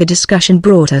point in the discussion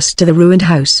brought us to the ruined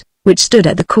house, which stood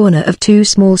at the corner of two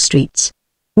small streets.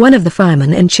 One of the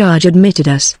firemen in charge admitted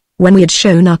us, when we had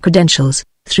shown our credentials,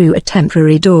 through a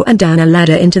temporary door and down a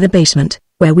ladder into the basement,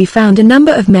 where we found a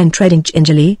number of men treading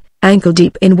gingerly,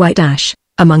 ankle-deep in white ash,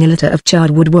 among a litter of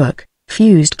charred woodwork,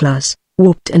 fused glass,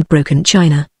 warped and broken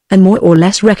china, and more or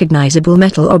less recognizable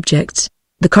metal objects.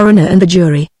 The coroner and the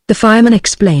jury, the fireman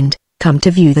explained, come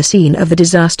to view the scene of the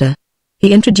disaster.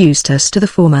 He introduced us to the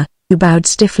former, who bowed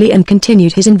stiffly and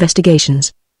continued his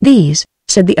investigations. These,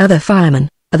 said the other fireman,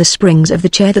 are the springs of the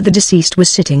chair that the deceased was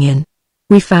sitting in.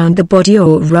 We found the body,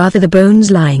 or rather the bones,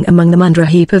 lying among them under a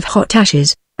heap of hot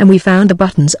ashes, and we found the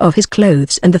buttons of his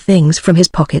clothes and the things from his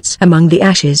pockets among the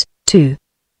ashes, too.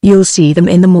 You'll see them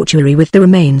in the mortuary with the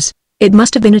remains. It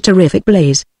must have been a terrific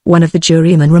blaze, one of the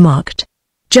jurymen remarked.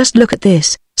 Just look at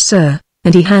this, sir,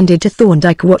 and he handed to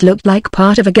Thorndyke what looked like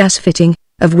part of a gas fitting,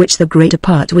 of which the greater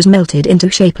part was melted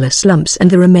into shapeless lumps and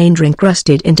the remainder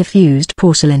encrusted into fused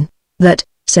porcelain. That,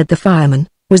 said the fireman,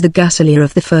 was the gasolier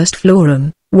of the first-floor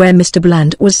room, where Mr.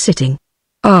 Bland was sitting.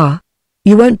 Ah.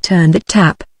 You won't turn that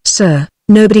tap, sir.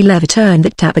 Nobody'll ever turn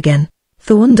that tap again.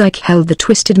 Thorndyke held the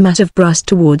twisted mass of brass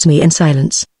towards me in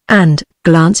silence, and,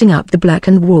 glancing up the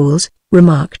blackened walls,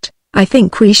 remarked, I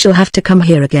think we shall have to come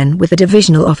here again with the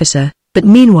divisional officer, but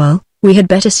meanwhile, we had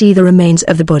better see the remains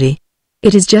of the body.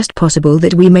 It is just possible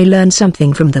that we may learn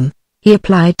something from them. He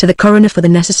applied to the coroner for the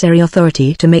necessary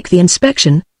authority to make the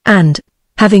inspection, and,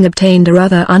 having obtained a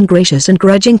rather ungracious and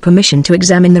grudging permission to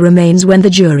examine the remains when the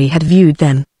jury had viewed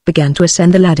them, began to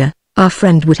ascend the ladder. Our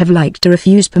friend would have liked to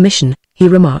refuse permission, he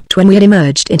remarked when we had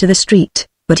emerged into the street,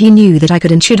 but he knew that I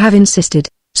could and should have insisted,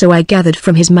 so I gathered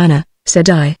from his manner, said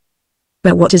I.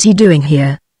 But what is he doing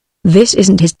here? This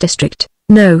isn't his district.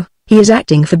 No, he is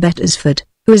acting for Beresford,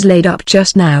 who is laid up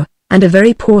just now, and a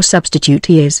very poor substitute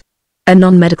he is. A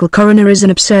non-medical coroner is an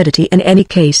absurdity in any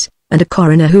case, and a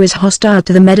coroner who is hostile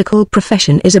to the medical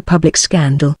profession is a public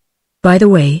scandal. By the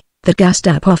way, that gas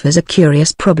tap offers a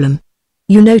curious problem.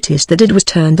 You noticed that it was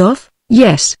turned off?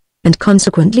 Yes, and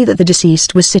consequently that the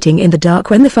deceased was sitting in the dark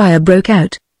when the fire broke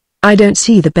out. I don't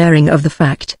see the bearing of the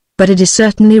fact, but it is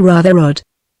certainly rather odd.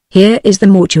 Here is the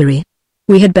mortuary.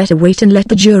 We had better wait and let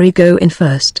the jury go in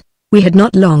first. We had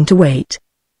not long to wait.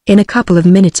 In a couple of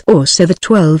minutes or so the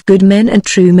 12 good men and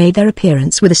true made their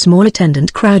appearance with a small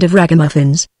attendant crowd of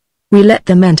ragamuffins. We let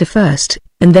them enter first,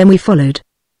 and then we followed.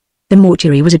 The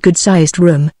mortuary was a good-sized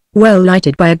room, well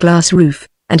lighted by a glass roof,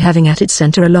 and having at its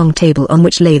center a long table on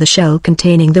which lay the shell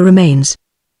containing the remains.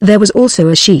 There was also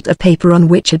a sheet of paper on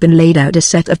which had been laid out a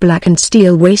set of blackened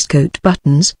steel waistcoat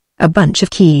buttons, a bunch of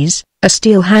keys, a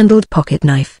steel-handled pocket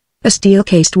knife, a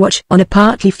steel-cased watch on a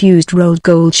partly fused rolled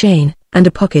gold chain, and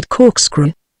a pocket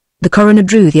corkscrew. The coroner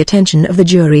drew the attention of the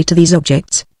jury to these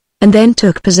objects, and then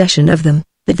took possession of them,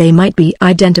 that they might be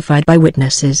identified by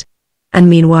witnesses. And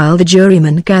meanwhile the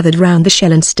jurymen gathered round the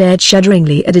shell and stared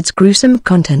shudderingly at its gruesome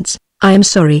contents. I am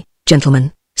sorry,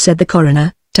 gentlemen, said the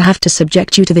coroner, to have to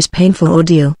subject you to this painful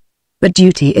ordeal. But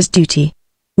duty is duty.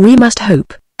 We must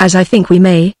hope, as I think we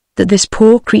may, that this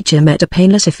poor creature met a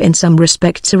painless if in some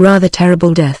respects a rather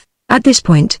terrible death. At this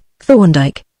point,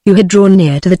 Thorndyke, who had drawn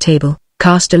near to the table,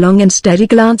 cast a long and steady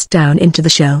glance down into the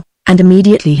shell, and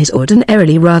immediately his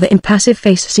ordinarily rather impassive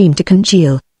face seemed to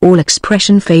congeal, all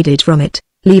expression faded from it,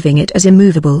 leaving it as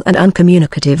immovable and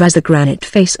uncommunicative as the granite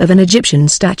face of an Egyptian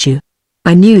statue.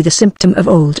 I knew the symptom of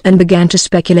old and began to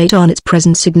speculate on its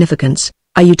present significance.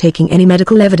 Are you taking any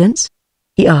medical evidence?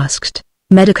 He asked.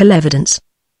 Medical evidence?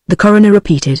 The coroner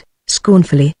repeated,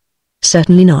 scornfully.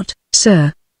 Certainly not,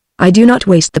 sir. I do not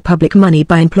waste the public money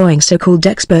by employing so-called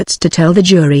experts to tell the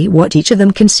jury what each of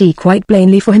them can see quite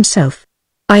plainly for himself.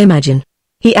 I imagine,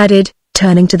 he added,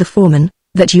 turning to the foreman,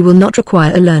 that you will not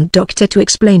require a learned doctor to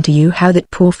explain to you how that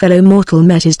poor fellow mortal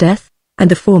met his death? And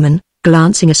the foreman,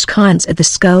 glancing askance at the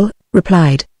skull,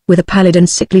 replied, with a pallid and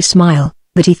sickly smile,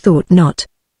 that he thought not.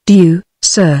 Do you,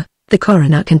 sir, the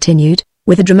coroner continued,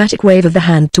 with a dramatic wave of the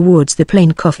hand towards the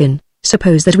plain coffin,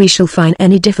 suppose that we shall find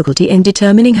any difficulty in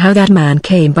determining how that man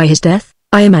came by his death?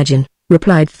 I imagine,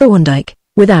 replied Thorndyke,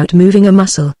 without moving a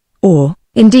muscle, or,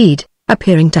 indeed,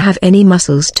 appearing to have any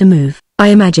muscles to move. I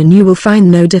imagine you will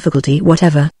find no difficulty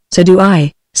whatever. So do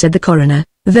I, said the coroner.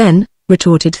 Then,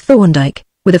 retorted Thorndyke,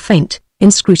 with a faint,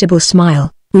 inscrutable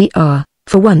smile, we are,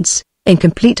 for once, in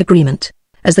complete agreement.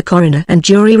 As the coroner and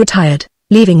jury retired,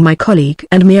 leaving my colleague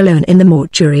and me alone in the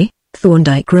mortuary,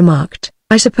 Thorndyke remarked,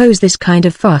 I suppose this kind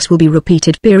of farce will be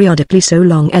repeated periodically so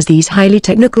long as these highly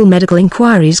technical medical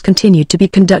inquiries continued to be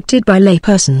conducted by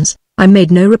laypersons. I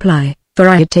made no reply, for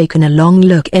I had taken a long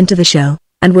look into the shell,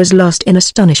 and was lost in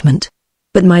astonishment.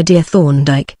 But my dear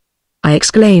Thorndyke, I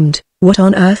exclaimed, what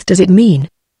on earth does it mean?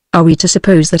 Are we to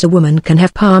suppose that a woman can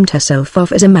have palmed herself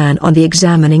off as a man on the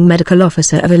examining medical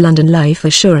officer of a London Life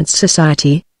Assurance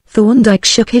Society? Thorndyke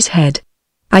shook his head.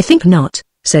 I think not,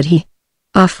 said he.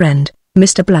 Our friend,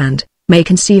 Mr. Bland, may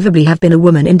conceivably have been a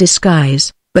woman in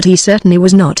disguise, but he certainly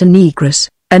was not a negress.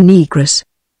 A negress?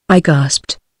 I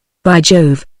gasped. By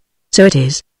Jove! So it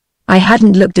is. I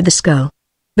hadn't looked at the skull.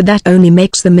 But that only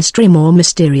makes the mystery more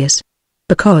mysterious.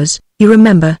 Because, you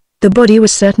remember, the body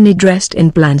was certainly dressed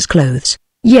in Bland's clothes.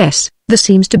 Yes, there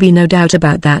seems to be no doubt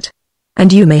about that.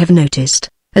 And you may have noticed,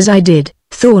 as I did,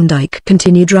 Thorndyke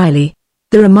continued dryly,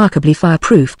 the remarkably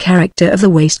fireproof character of the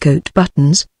waistcoat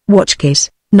buttons, watch case,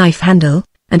 knife handle,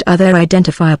 and other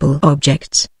identifiable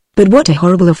objects. But what a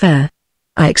horrible affair!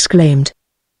 I exclaimed.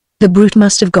 The brute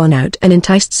must have gone out and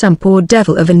enticed some poor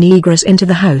devil of a negress into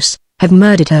the house, have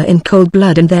murdered her in cold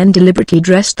blood and then deliberately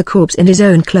dressed the corpse in his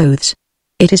own clothes.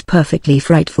 It is perfectly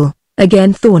frightful.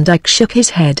 Again Thorndyke shook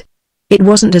his head. It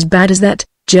wasn't as bad as that,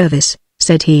 Jervis,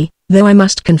 said he, though I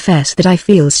must confess that I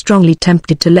feel strongly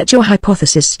tempted to let your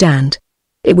hypothesis stand.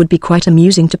 It would be quite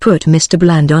amusing to put Mr.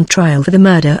 Bland on trial for the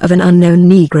murder of an unknown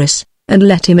negress, and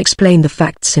let him explain the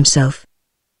facts himself.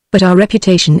 But our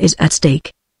reputation is at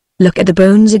stake. Look at the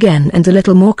bones again and a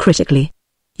little more critically.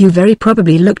 You very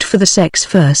probably looked for the sex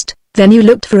first, then you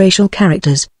looked for racial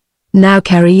characters. Now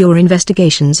carry your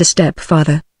investigations a step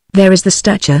farther. There is the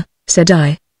stature, said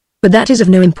I. But that is of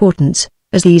no importance,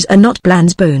 as these are not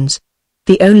Bland's bones.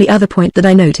 The only other point that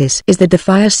I notice is that the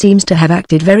fire seems to have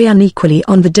acted very unequally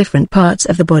on the different parts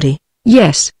of the body.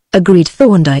 Yes, agreed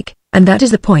Thorndyke, and that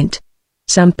is the point.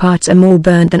 Some parts are more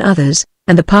burned than others,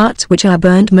 and the parts which are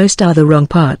burned most are the wrong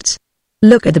parts.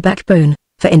 Look at the backbone,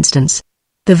 for instance.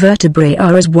 The vertebrae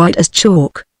are as white as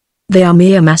chalk. They are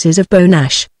mere masses of bone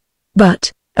ash.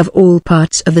 But, of all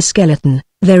parts of the skeleton,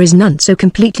 there is none so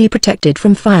completely protected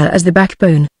from fire as the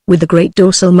backbone, with the great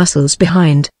dorsal muscles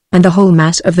behind, and the whole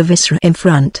mass of the viscera in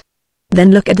front.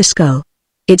 Then look at the skull.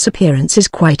 Its appearance is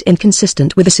quite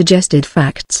inconsistent with the suggested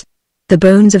facts. The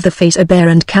bones of the face are bare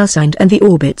and calcined and the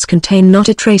orbits contain not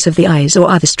a trace of the eyes or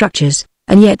other structures,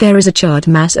 and yet there is a charred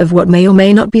mass of what may or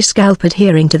may not be scalp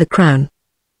adhering to the crown.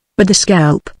 But the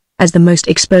scalp, as the most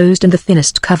exposed and the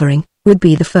thinnest covering, would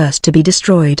be the first to be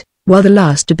destroyed, while the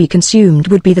last to be consumed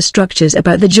would be the structures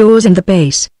about the jaws and the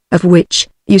base, of which,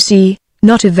 you see,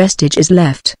 not a vestige is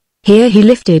left. Here he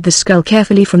lifted the skull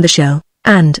carefully from the shell,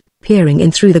 and, peering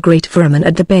in through the great foramen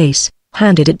at the base,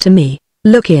 handed it to me.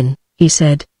 Look in, he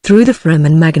said, through the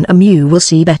foramen magnum you will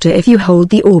see better if you hold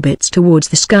the orbits towards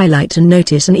the skylight and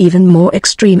notice an even more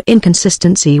extreme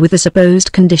inconsistency with the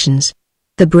supposed conditions.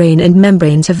 The brain and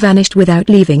membranes have vanished without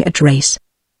leaving a trace.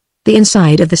 The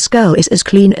inside of the skull is as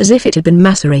clean as if it had been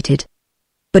macerated.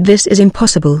 But this is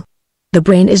impossible. The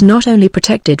brain is not only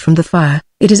protected from the fire,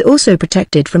 it is also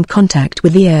protected from contact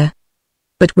with the air.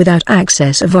 But without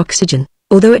access of oxygen,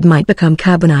 although it might become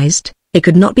carbonized, it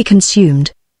could not be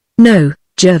consumed. No,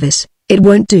 Jervis, it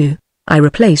won't do. I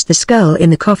replaced the skull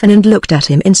in the coffin and looked at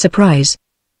him in surprise.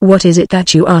 What is it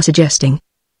that you are suggesting?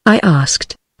 I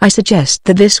asked. I suggest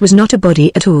that this was not a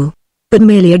body at all, but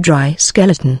merely a dry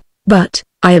skeleton. But,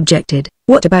 I objected,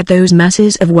 what about those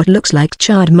masses of what looks like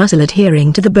charred muscle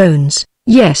adhering to the bones?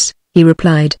 Yes, he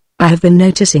replied, I have been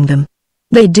noticing them.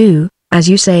 They do, as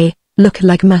you say, look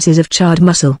like masses of charred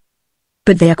muscle.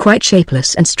 But they are quite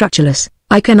shapeless and structureless.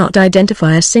 I cannot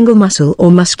identify a single muscle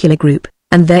or muscular group,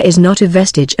 and there is not a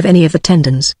vestige of any of the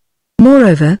tendons.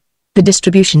 Moreover, the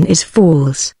distribution is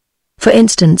false. For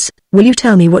instance, will you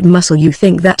tell me what muscle you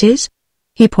think that is?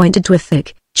 He pointed to a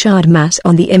thick, charred mass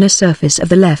on the inner surface of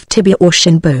the left tibia or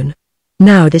shin bone.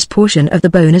 Now this portion of the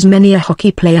bone, as many a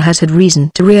hockey player has had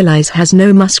reason to realize, has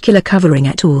no muscular covering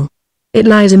at all. It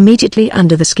lies immediately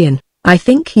under the skin. I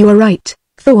think you are right,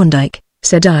 Thorndyke,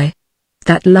 said I.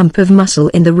 That lump of muscle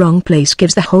in the wrong place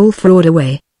gives the whole fraud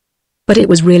away. But it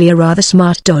was really a rather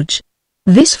smart dodge.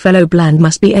 This fellow Bland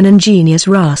must be an ingenious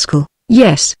rascal.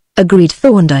 Yes, agreed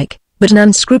Thorndyke, but an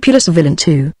unscrupulous villain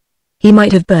too. He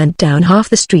might have burned down half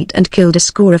the street and killed a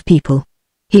score of people.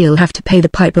 He'll have to pay the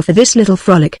piper for this little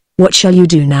frolic. What shall you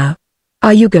do now?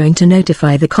 Are you going to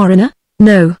notify the coroner?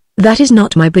 No, that is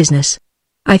not my business.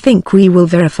 I think we will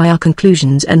verify our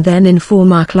conclusions and then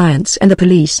inform our clients and the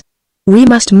police. We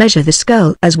must measure the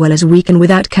skull as well as we can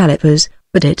without calipers,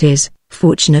 but it is,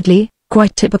 fortunately,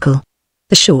 quite typical.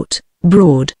 The short,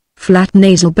 broad, flat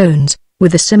nasal bones,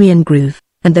 with the simian groove,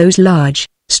 and those large,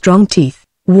 strong teeth,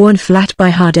 worn flat by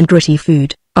hard and gritty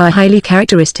food, are highly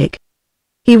characteristic.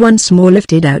 He once more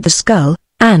lifted out the skull,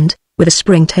 and, with a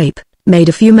spring tape, made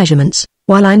a few measurements,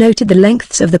 while I noted the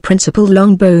lengths of the principal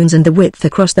long bones and the width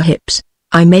across the hips.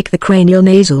 I make the cranial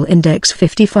nasal index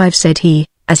 55, said he,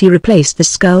 as he replaced the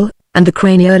skull, and the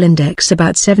cranial index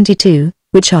about 72,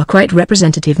 which are quite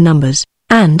representative numbers,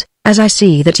 and, as I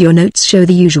see that your notes show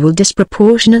the usual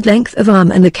disproportionate length of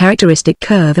arm and the characteristic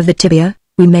curve of the tibia,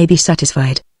 we may be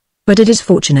satisfied. But it is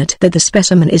fortunate that the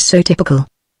specimen is so typical.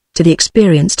 To the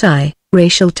experienced eye,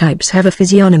 racial types have a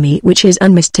physiognomy which is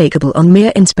unmistakable on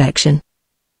mere inspection.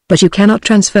 But you cannot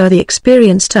transfer the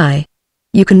experienced eye.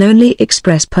 You can only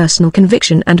express personal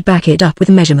conviction and back it up with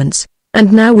measurements.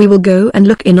 And now we will go and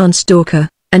look in on Stalker,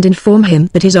 and inform him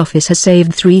that his office has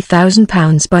saved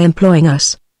 £3,000 by employing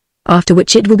us. After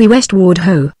which it will be westward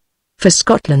ho! For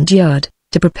Scotland Yard,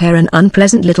 to prepare an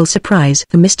unpleasant little surprise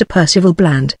for Mr. Percival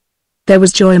Bland. There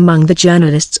was joy among the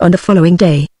journalists on the following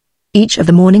day. Each of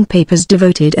the morning papers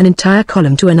devoted an entire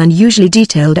column to an unusually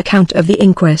detailed account of the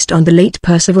inquest on the late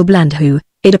Percival Bland who,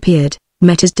 it appeared,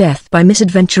 met his death by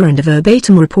misadventure, and a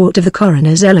verbatim report of the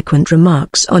coroner's eloquent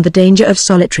remarks on the danger of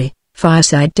solitary,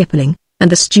 fireside tippling,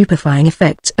 and the stupefying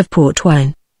effects of port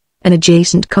wine. An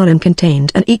adjacent column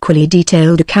contained an equally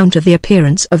detailed account of the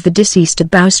appearance of the deceased at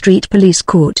Bow Street Police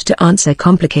Court to answer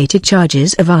complicated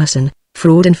charges of arson,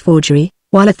 fraud and forgery,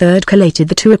 while a third collated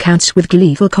the two accounts with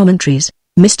gleeful commentaries.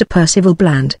 Mr. Percival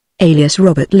Bland, alias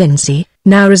Robert Lindsay,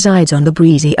 now resides on the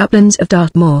breezy uplands of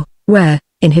Dartmoor, where,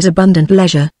 in his abundant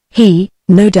leisure, he,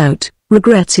 no doubt,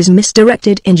 regrets his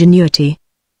misdirected ingenuity.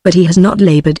 But he has not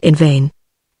laboured in vain.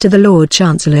 To the Lord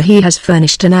Chancellor he has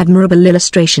furnished an admirable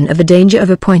illustration of the danger of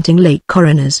appointing late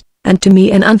coroners, and to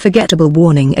me an unforgettable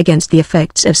warning against the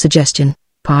effects of suggestion.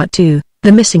 Part 2,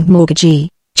 The Missing Mortgagee,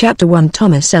 Chapter 1.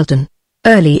 Thomas Elton.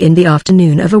 Early in the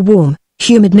afternoon of a warm,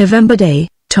 humid November day,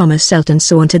 Thomas Elton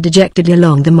sauntered dejectedly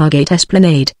along the Margate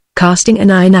Esplanade, casting an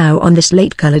eye now on the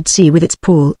slate-coloured sea with its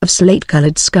pall of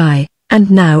slate-coloured sky, and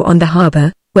now on the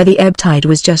harbour, where the ebb tide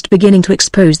was just beginning to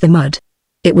expose the mud.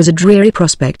 It was a dreary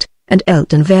prospect, and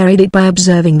Elton varied it by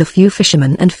observing the few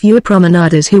fishermen and fewer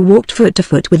promenaders who walked foot to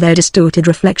foot with their distorted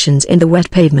reflections in the wet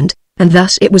pavement, and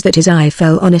thus it was that his eye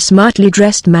fell on a smartly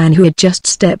dressed man who had just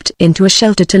stepped into a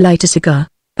shelter to light a cigar.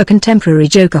 A contemporary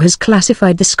joker has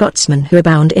classified the Scotsmen who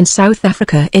abound in South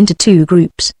Africa into two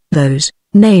groups, those,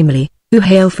 namely, who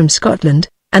hail from Scotland,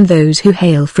 and those who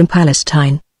hail from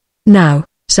Palestine. Now,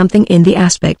 something in the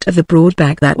aspect of the broad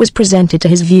back that was presented to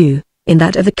his view, in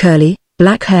that of the curly,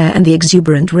 black hair and the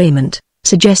exuberant raiment,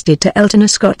 suggested to Elton a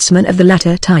Scotsman of the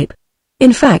latter type.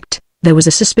 In fact, there was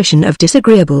a suspicion of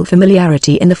disagreeable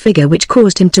familiarity in the figure which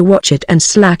caused him to watch it and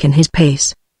slacken his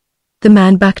pace. The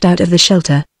man backed out of the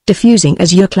shelter, diffusing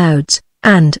azure clouds,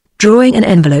 and, drawing an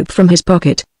envelope from his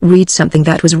pocket, read something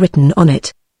that was written on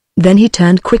it. Then he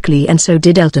turned quickly, and so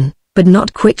did Elton, but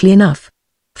not quickly enough.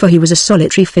 For he was a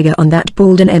solitary figure on that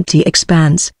bald and empty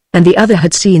expanse, and the other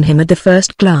had seen him at the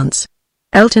first glance.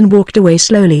 Elton walked away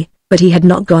slowly, but he had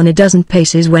not gone a dozen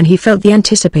paces when he felt the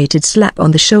anticipated slap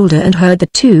on the shoulder and heard the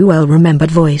too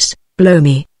well-remembered voice. "Blow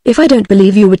me, if I don't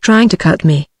believe you were trying to cut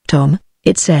me, Tom,"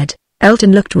 it said.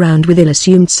 Elton looked round with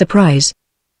ill-assumed surprise.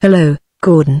 "Hello,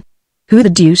 Gordon. Who the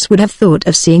deuce would have thought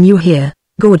of seeing you here?"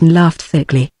 Gordon laughed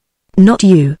thickly. "Not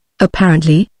you,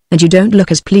 apparently, and you don't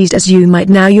look as pleased as you might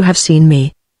now you have seen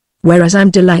me. Whereas I'm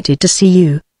delighted to see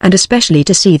you, and especially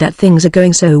to see that things are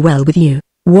going so well with you."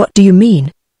 "What do you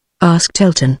mean?" asked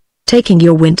Elton. "Taking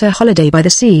your winter holiday by the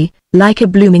sea, like a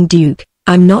blooming duke."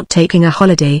 "I'm not taking a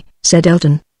holiday," said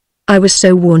Elton. "I was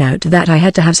so worn out that I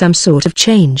had to have some sort of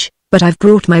change, but I've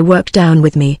brought my work down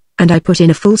with me, and I put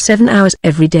in a full 7 hours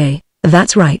every day."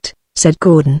 "That's right," said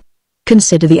Gordon.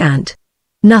 "Consider the ant.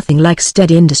 Nothing like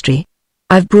steady industry.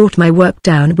 I've brought my work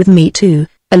down with me too,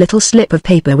 a little slip of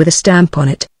paper with a stamp on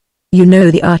it. You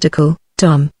know the article,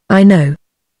 Tom." "I know.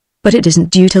 But it isn't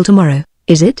due till tomorrow,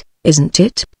 is it?" "Isn't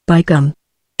it, by gum?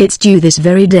 It's due this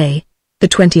very day." the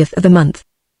 20th of the month.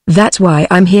 That's why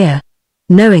I'm here.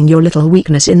 Knowing your little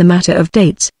weakness in the matter of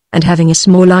dates, and having a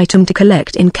small item to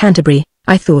collect in Canterbury,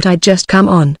 I thought I'd just come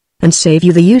on, and save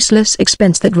you the useless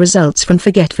expense that results from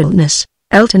forgetfulness.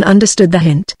 Elton understood the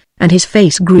hint, and his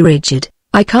face grew rigid.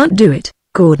 I can't do it,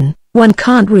 Gordon. One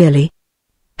can't really.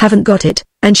 Haven't got it,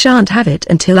 and shan't have it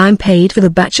until I'm paid for the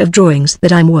batch of drawings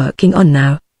that I'm working on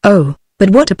now. Oh,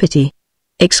 but what a pity!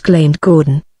 Exclaimed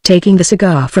Gordon, taking the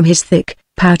cigar from his thick,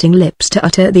 pouting lips to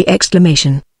utter the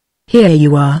exclamation. Here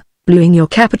you are, bluing your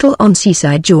capital on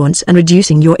seaside jaunts and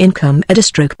reducing your income at a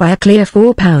stroke by a clear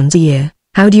 £4 a year.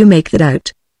 How do you make that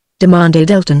out? Demanded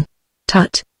Elton.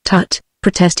 Tut, tut,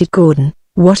 protested Gordon,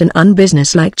 what an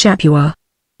unbusinesslike chap you are.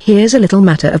 Here's a little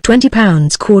matter of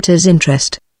 £20 quarters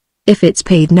interest. If it's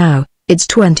paid now, it's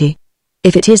 20.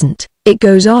 If it isn't, it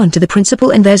goes on to the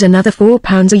principal and there's another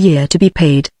 £4 a year to be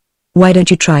paid. Why don't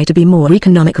you try to be more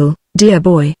economical, dear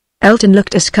boy? Elton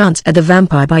looked askance at the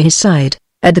vampire by his side,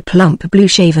 at the plump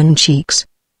blue-shaven cheeks,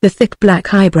 the thick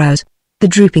black eyebrows, the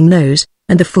drooping nose,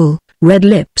 and the full, red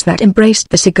lips that embraced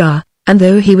the cigar, and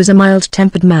though he was a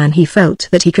mild-tempered man he felt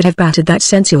that he could have battered that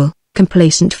sensual,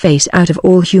 complacent face out of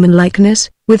all human likeness,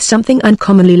 with something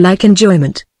uncommonly like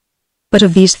enjoyment. But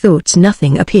of these thoughts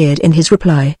nothing appeared in his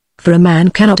reply, for a man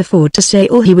cannot afford to say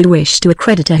all he would wish to a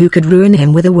creditor who could ruin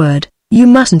him with a word. You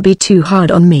mustn't be too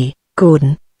hard on me,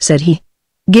 Gordon, said he.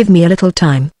 Give me a little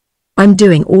time. I'm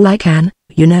doing all I can,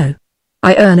 you know.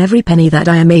 I earn every penny that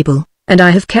I am able, and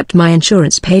I have kept my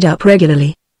insurance paid up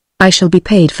regularly. I shall be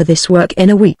paid for this work in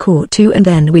a week or two and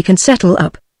then we can settle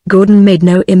up. Gordon made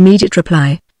no immediate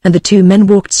reply, and the two men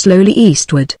walked slowly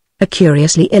eastward, a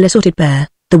curiously ill-assorted pair,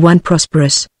 the one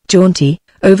prosperous, jaunty,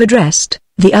 overdressed,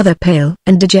 the other pale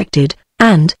and dejected,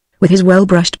 and, with his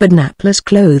well-brushed but napless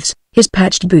clothes, his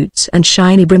patched boots and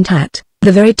shiny-brimmed hat,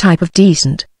 the very type of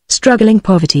decent, struggling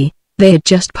poverty, they had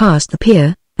just passed the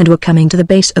pier, and were coming to the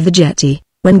base of the jetty,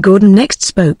 when Gordon next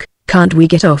spoke. Can't we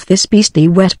get off this beastly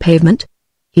wet pavement?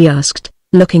 He asked,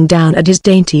 looking down at his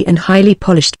dainty and highly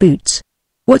polished boots.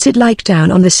 What's it like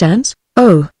down on the sands?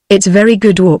 Oh, it's very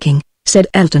good walking, said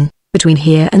Elton, between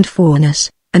here and Furness,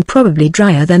 and probably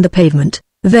drier than the pavement.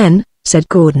 Then, said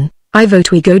Gordon, I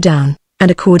vote we go down,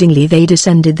 and accordingly they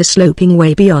descended the sloping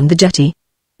way beyond the jetty.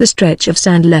 The stretch of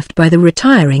sand left by the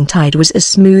retiring tide was as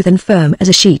smooth and firm as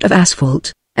a sheet of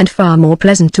asphalt, and far more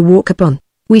pleasant to walk upon.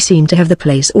 We seem to have the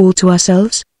place all to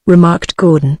ourselves, remarked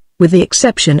Gordon, with the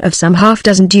exception of some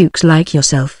half-dozen dukes like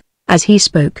yourself. As he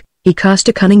spoke, he cast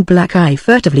a cunning black eye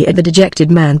furtively at the dejected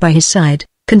man by his side,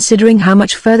 considering how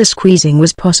much further squeezing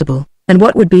was possible, and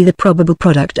what would be the probable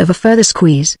product of a further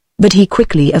squeeze, but he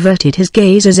quickly averted his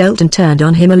gaze as Elton turned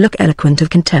on him a look eloquent of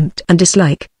contempt and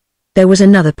dislike. There was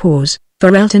another pause,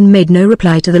 for Elton made no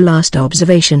reply to the last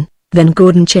observation. Then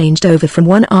Gordon changed over from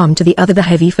one arm to the other the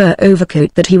heavy fur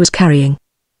overcoat that he was carrying.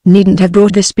 Needn't have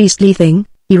brought this beastly thing,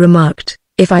 he remarked,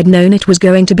 if I'd known it was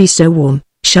going to be so warm.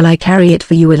 Shall I carry it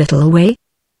for you a little way?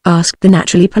 Asked the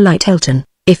naturally polite Elton.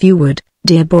 If you would,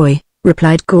 dear boy,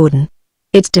 replied Gordon.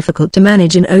 It's difficult to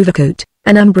manage an overcoat,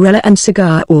 an umbrella and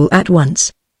cigar all at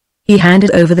once. He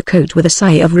handed over the coat with a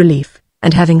sigh of relief,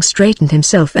 and having straightened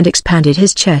himself and expanded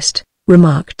his chest,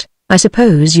 remarked, I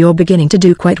suppose you're beginning to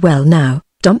do quite well now,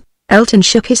 Tom? Elton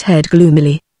shook his head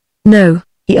gloomily. No,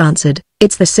 he answered,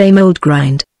 it's the same old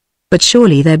grind. But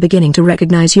surely they're beginning to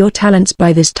recognize your talents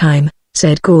by this time,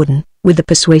 said Gordon, with the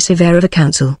persuasive air of a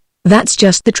counsel. That's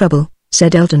just the trouble,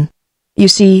 said Elton. You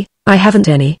see, I haven't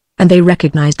any, and they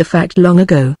recognized the fact long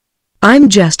ago. I'm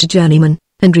just a journeyman,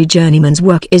 and journeyman's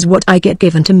work is what I get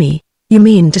given to me. You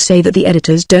mean to say that the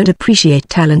editors don't appreciate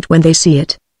talent when they see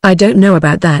it? I don't know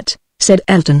about that, said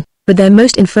Elton, but they're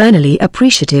most infernally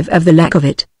appreciative of the lack of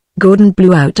it. Gordon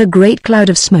blew out a great cloud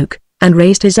of smoke, and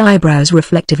raised his eyebrows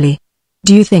reflectively.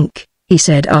 Do you think, he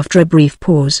said after a brief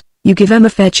pause, you give 'em a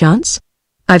fair chance?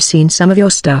 I've seen some of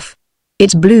your stuff.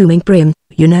 It's blooming prim,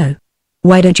 you know.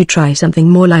 Why don't you try something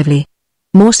more lively?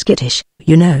 More skittish,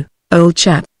 you know, old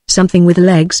chap, something with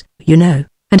legs, you know,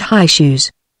 and high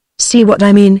shoes. See what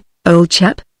I mean, old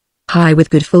chap? High with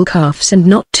good full calves and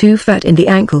not too fat in the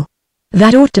ankle.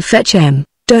 That ought to fetch 'em,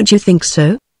 don't you think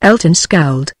so? Elton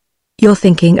scowled. You're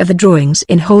thinking of the drawings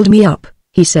in Hold Me Up,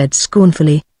 he said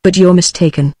scornfully, but you're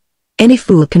mistaken. Any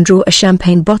fool can draw a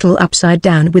champagne bottle upside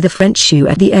down with a French shoe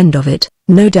at the end of it.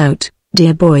 No doubt,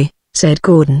 dear boy, said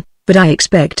Gordon, but I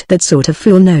expect that sort of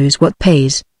fool knows what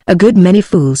pays. A good many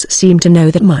fools seem to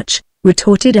know that much,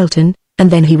 retorted Elton, and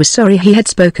then he was sorry he had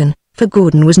spoken, for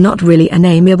Gordon was not really an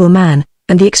amiable man,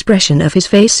 and the expression of his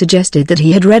face suggested that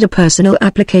he had read a personal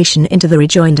application into the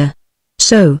rejoinder.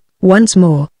 So, once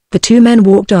more, the two men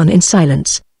walked on in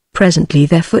silence. Presently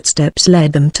their footsteps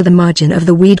led them to the margin of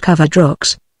the weed-covered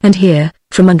rocks, and here,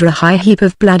 from under a high heap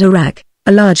of bladderwrack,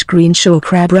 a large green shore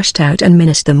crab rushed out and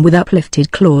menaced them with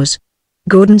uplifted claws.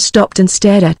 Gordon stopped and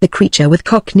stared at the creature with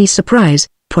cockney surprise,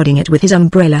 prodding it with his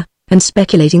umbrella, and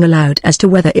speculating aloud as to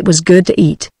whether it was good to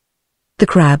eat. The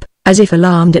crab, as if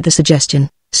alarmed at the suggestion,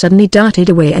 suddenly darted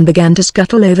away and began to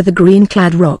scuttle over the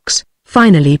green-clad rocks,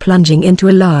 finally plunging into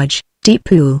a large, deep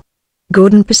pool.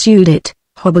 Gordon pursued it,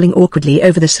 hobbling awkwardly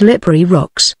over the slippery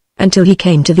rocks, until he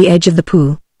came to the edge of the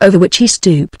pool, over which he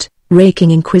stooped,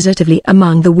 raking inquisitively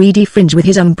among the weedy fringe with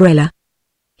his umbrella.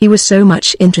 He was so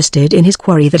much interested in his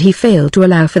quarry that he failed to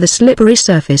allow for the slippery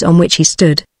surface on which he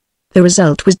stood. The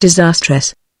result was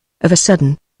disastrous. Of a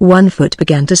sudden, one foot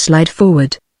began to slide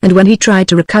forward, and when he tried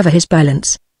to recover his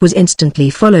balance, was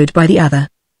instantly followed by the other.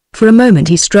 For a moment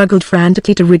he struggled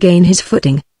frantically to regain his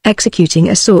footing, executing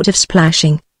a sort of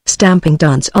splashing, stamping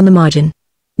dance on the margin.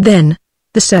 Then,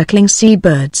 the circling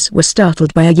seabirds were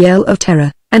startled by a yell of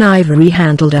terror. An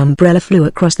ivory-handled umbrella flew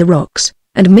across the rocks,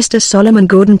 and Mr. Solomon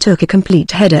Gordon took a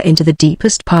complete header into the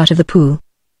deepest part of the pool.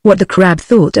 What the crab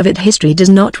thought of it history does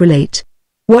not relate.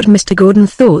 What Mr. Gordon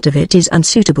thought of it is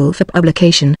unsuitable for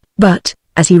publication, but,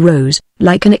 as he rose,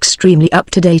 like an extremely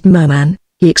up-to-date merman,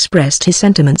 he expressed his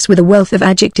sentiments with a wealth of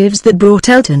adjectives that brought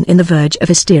Elton in the verge of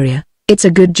hysteria. "It's a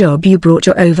good job you brought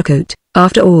your overcoat,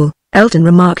 after all," Elton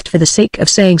remarked for the sake of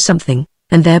saying something,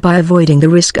 and thereby avoiding the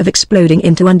risk of exploding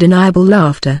into undeniable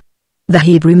laughter. The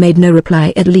Hebrew made no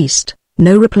reply, at least,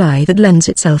 no reply that lends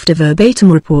itself to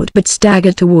verbatim report, but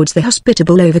staggered towards the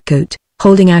hospitable overcoat,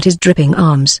 holding out his dripping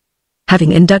arms.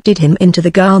 Having inducted him into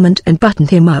the garment and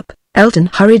buttoned him up, Elton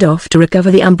hurried off to recover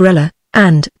the umbrella,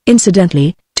 and,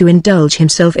 incidentally, to indulge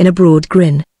himself in a broad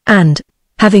grin, and,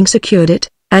 having secured it,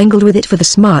 angled with it for the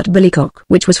smart billycock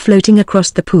which was floating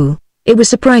across the pool. It was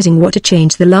surprising what a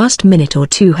change the last minute or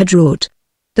two had wrought.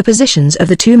 The positions of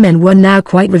the two men were now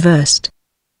quite reversed.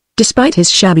 Despite his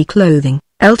shabby clothing,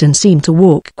 Elton seemed to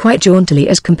walk quite jauntily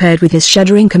as compared with his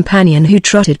shuddering companion who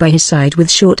trotted by his side with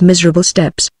short miserable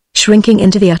steps, shrinking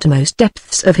into the uttermost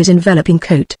depths of his enveloping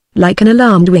coat, like an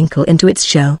alarmed winkle into its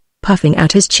shell, puffing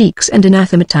out his cheeks and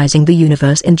anathematizing the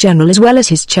universe in general as well as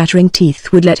his chattering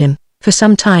teeth would let him. For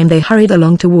some time they hurried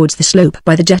along towards the slope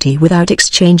by the jetty without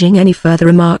exchanging any further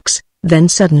remarks. Then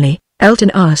suddenly,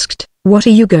 Elton asked, "What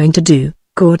are you going to do,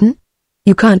 Gordon?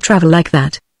 You can't travel like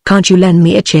that, can't you lend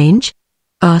me a change?"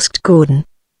 asked Gordon.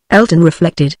 Elton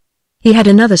reflected. He had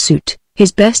another suit,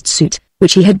 his best suit,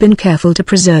 which he had been careful to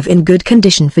preserve in good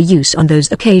condition for use on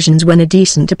those occasions when a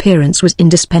decent appearance was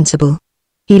indispensable.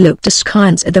 He looked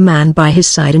askance at the man by his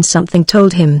side, and something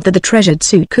told him that the treasured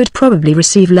suit could probably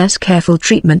receive less careful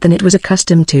treatment than it was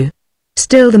accustomed to.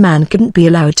 Still, the man couldn't be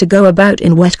allowed to go about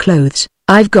in wet clothes.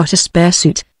 "I've got a spare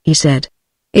suit," he said.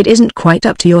 "It isn't quite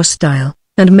up to your style,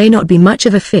 and may not be much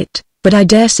of a fit, but I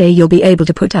dare say you'll be able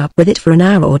to put up with it for an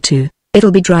hour or two."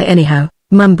 "It'll be dry anyhow,"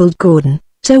 mumbled Gordon,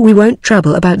 "so we won't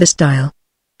trouble about the style.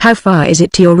 How far is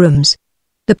it to your rooms?"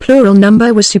 The plural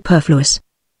number was superfluous.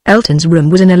 Elton's room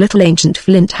was in a little ancient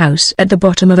flint house at the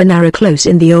bottom of a narrow close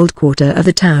in the old quarter of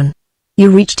the town. You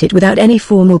reached it without any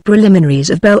formal preliminaries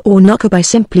of bell or knocker by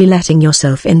simply letting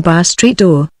yourself in by a street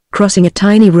door, crossing a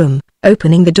tiny room,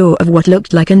 opening the door of what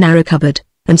looked like a narrow cupboard,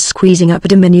 and squeezing up a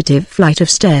diminutive flight of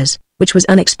stairs, which was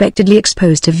unexpectedly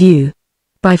exposed to view.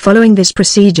 By following this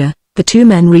procedure, the two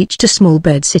men reached a small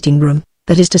bed-sitting room.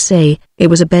 That is to say, it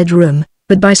was a bedroom,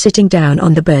 but by sitting down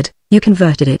on the bed, you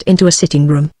converted it into a sitting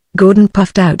room. Gordon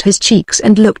puffed out his cheeks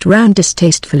and looked round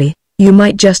distastefully. "You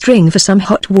might just ring for some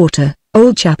hot water,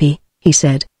 old chappie," he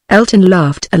said. Elton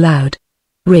laughed aloud.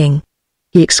 "Ring?"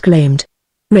 he exclaimed.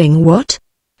 "Ring what?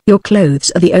 Your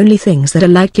clothes are the only things that are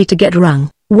likely to get wrung."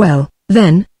 "Well,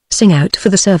 then, sing out for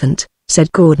the servant,"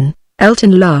 said Gordon.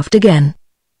 Elton laughed again.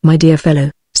 "My dear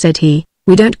fellow," said he,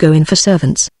 "we don't go in for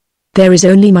servants. There is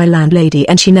only my landlady,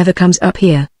 and she never comes up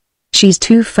here. She's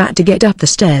too fat to get up the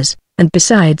stairs, and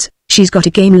besides, she's got a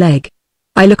game leg.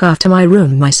 I look after my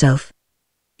room myself."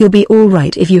 "You'll be all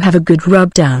right if you have a good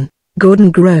rub-down,"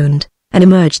 Gordon groaned, and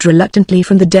emerged reluctantly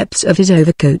from the depths of his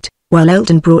overcoat, while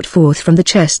Elton brought forth from the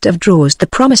chest of drawers the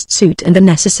promised suit and the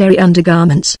necessary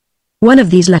undergarments. One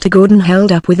of these latter Gordon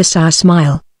held up with a sour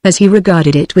smile, as he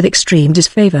regarded it with extreme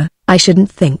disfavor. "I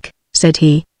shouldn't think," said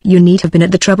he, "you need have been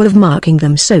at the trouble of marking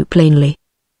them so plainly.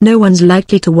 No one's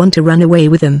likely to want to run away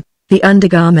with them." The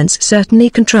undergarments certainly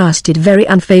contrasted very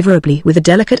unfavorably with the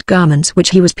delicate garments which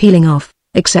he was peeling off,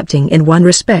 excepting in one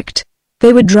respect.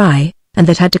 They were dry, and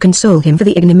that had to console him for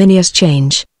the ignominious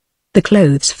change. The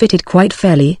clothes fitted quite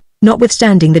fairly,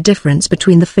 notwithstanding the difference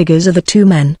between the figures of the two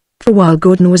men, for while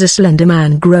Gordon was a slender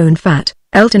man grown fat,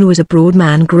 Elton was a broad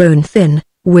man grown thin,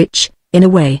 which, in a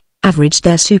way, averaged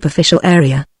their superficial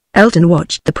area. Elton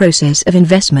watched the process of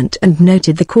investment and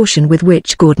noted the caution with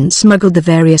which Gordon smuggled the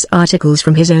various articles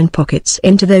from his own pockets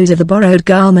into those of the borrowed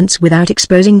garments without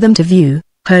exposing them to view,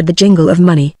 heard the jingle of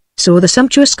money, saw the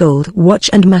sumptuous gold watch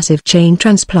and massive chain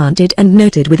transplanted, and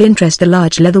noted with interest the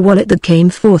large leather wallet that came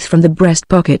forth from the breast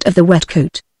pocket of the wet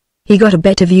coat. He got a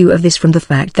better view of this from the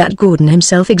fact that Gordon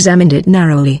himself examined it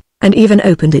narrowly, and even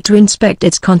opened it to inspect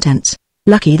its contents.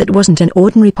 "Lucky that wasn't an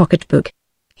ordinary pocketbook,"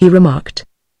 he remarked.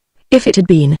 "If it had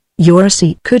been, your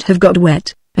receipt could have got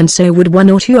wet, and so would one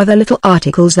or two other little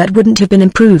articles that wouldn't have been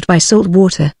improved by salt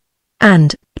water.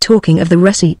 And, talking of the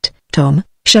receipt, Tom,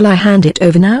 shall I hand it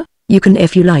over now?" "You can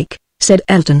if you like," said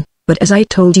Elton, "but as I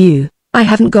told you, I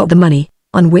haven't got the money,"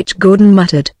 on which Gordon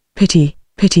muttered, "Pity,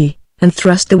 pity," and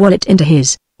thrust the wallet into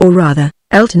his, or rather,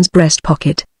 Elton's breast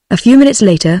pocket. A few minutes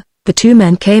later, the two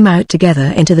men came out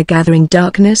together into the gathering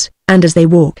darkness, and as they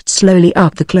walked slowly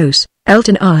up the close,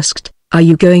 Elton asked, "Are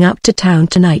you going up to town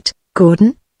tonight,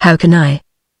 Gordon?" "How can I?"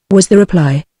 was the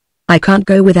reply. "I can't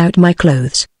go without my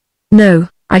clothes." "No,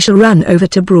 I shall run over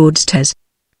to Broadstairs.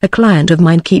 A client of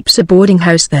mine keeps a boarding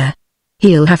house there.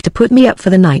 He'll have to put me up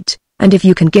for the night, and if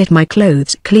you can get my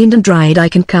clothes cleaned and dried I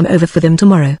can come over for them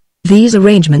tomorrow." These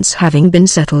arrangements having been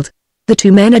settled, the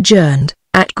two men adjourned,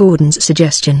 at Gordon's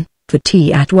suggestion, for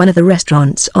tea at one of the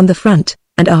restaurants on the front,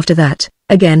 and after that,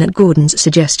 again at Gordon's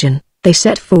suggestion, they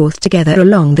set forth together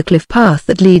along the cliff path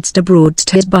that leads to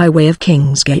Broadstairs by way of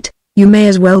Kingsgate. "You may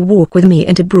as well walk with me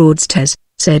into Broadstairs,"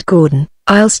 said Gordon.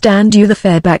 "I'll stand you the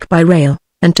fare back by rail,"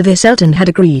 and to this Elton had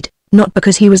agreed, not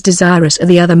because he was desirous of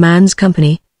the other man's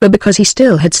company, but because he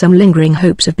still had some lingering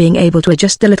hopes of being able to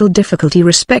adjust a little difficulty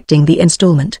respecting the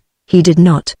installment. He did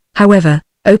not, however,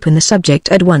 open the subject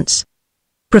at once.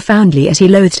 Profoundly as he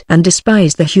loathed and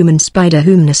despised the human spider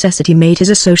whom necessity made his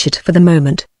associate for the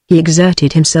moment, he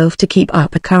exerted himself to keep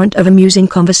up a current of amusing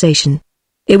conversation.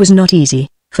 It was not easy,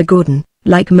 for Gordon,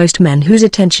 like most men whose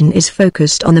attention is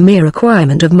focused on the mere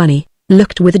acquirement of money,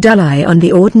 looked with a dull eye on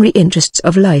the ordinary interests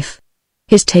of life.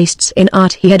 His tastes in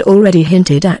art he had already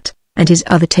hinted at, and his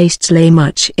other tastes lay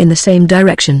much in the same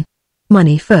direction.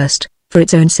 Money first, for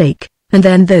its own sake, and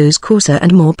then those coarser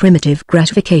and more primitive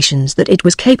gratifications that it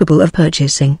was capable of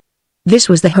purchasing. This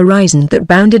was the horizon that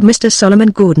bounded Mr.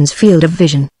 Solomon Gordon's field of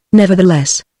vision.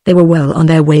 Nevertheless, they were well on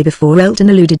their way before Elton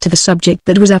alluded to the subject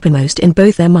that was uppermost in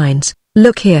both their minds.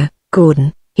 "Look here,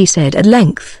 Gordon," he said at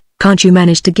length, "can't you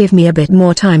manage to give me a bit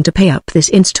more time to pay up this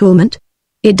installment?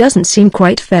 It doesn't seem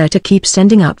quite fair to keep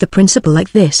sending up the principal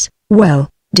like this." "Well,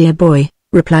 dear boy,"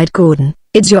 replied Gordon,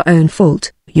 "it's your own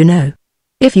fault, you know.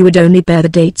 If you would only bear the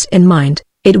dates in mind,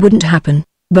 it wouldn't happen."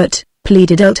 "But,"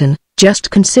 pleaded Elton, "just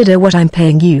consider what I'm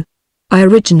paying you. I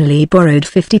originally borrowed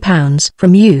 £50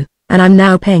 from you, and I'm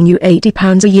now paying you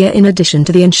 £80 a year in addition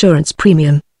to the insurance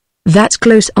premium. That's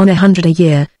close on £100 a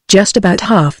year, just about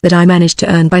half that I managed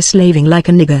to earn by slaving like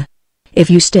a nigger. If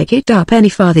you stick it up any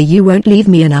farther you won't leave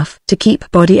me enough to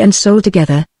keep body and soul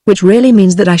together, which really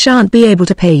means that I shan't be able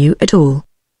to pay you at all."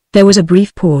 There was a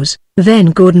brief pause, then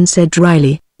Gordon said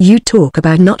dryly, "You talk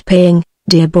about not paying,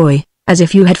 dear boy, as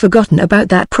if you had forgotten about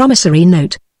that promissory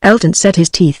note." Elton set his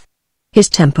teeth. His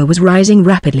temper was rising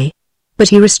rapidly. But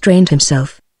he restrained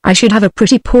himself. "I should have a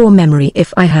pretty poor memory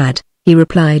if I had," he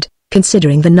replied,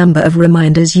 "considering the number of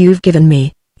reminders you've given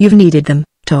me." "You've needed them,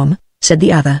 Tom," said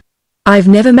the other. "I've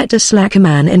never met a slacker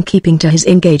man in keeping to his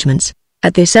engagements."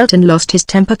 At this Elton lost his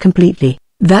temper completely.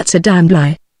 "That's a damned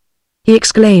lie," he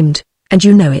exclaimed, "and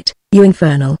you know it, you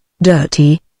infernal,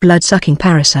 dirty, blood-sucking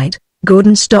parasite."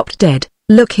 Gordon stopped dead.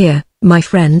 "Look here, my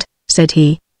friend," said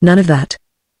he, "none of that.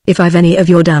 If I've any of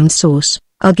your damned sauce,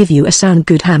 I'll give you a sound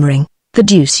good hammering." "The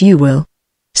deuce you will,"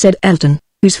 said Elton,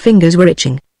 whose fingers were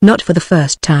itching, not for the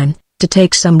first time, to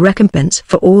take some recompense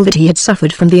for all that he had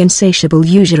suffered from the insatiable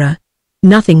usurer.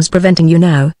 "Nothing's preventing you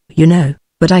now, you know,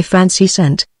 but I fancy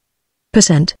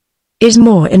 % is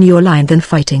more in your line than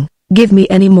fighting. Give me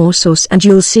any more sauce and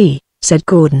you'll see," said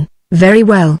Gordon. "Very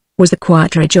well," was the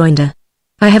quiet rejoinder.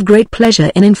 "I have great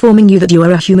pleasure in informing you that you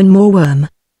are a human moorworm.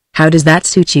 How does that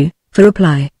suit you?" For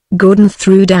reply, Gordon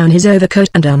threw down his overcoat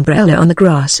and umbrella on the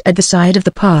grass at the side of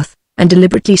the path, and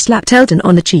deliberately slapped Elton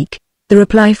on the cheek. The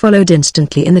reply followed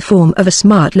instantly in the form of a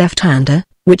smart left-hander,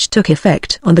 which took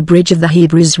effect on the bridge of the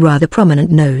Hebrew's rather prominent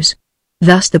nose.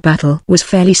 Thus the battle was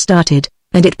fairly started,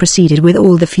 and it proceeded with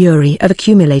all the fury of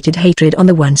accumulated hatred on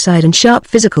the one side and sharp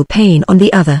physical pain on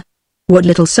the other. What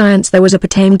little science there was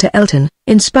appertained to Elton,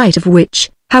 in spite of which,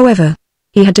 however,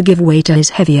 he had to give way to his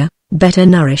heavier, better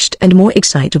nourished and more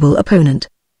excitable opponent.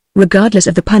 Regardless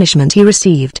of the punishment he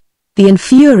received, the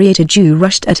infuriated Jew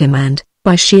rushed at him and,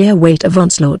 by sheer weight of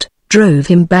onslaught, drove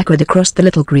him backward across the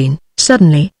little green.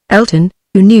 Suddenly, Elton,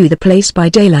 who knew the place by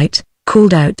daylight,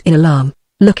 called out in alarm,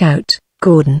 "Look out,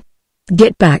 Gordon!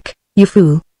 Get back, you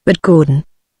fool!" But Gordon,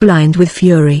 blind with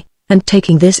fury, and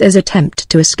taking this as attempt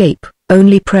to escape,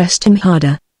 only pressed him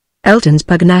harder. Elton's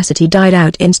pugnacity died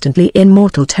out instantly in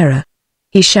mortal terror.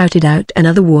 He shouted out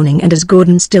another warning, and as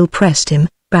Gordon still pressed him,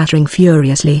 battering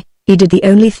furiously, he did the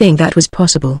only thing that was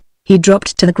possible. He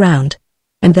dropped to the ground.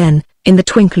 And then, in the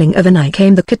twinkling of an eye,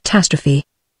 came the catastrophe.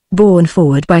 Borne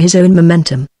forward by his own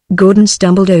momentum, Gordon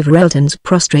stumbled over Elton's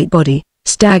prostrate body,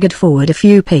 staggered forward a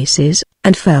few paces,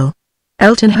 and fell.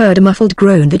 Elton heard a muffled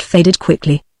groan that faded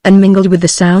quickly, and mingled with the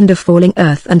sound of falling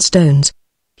earth and stones.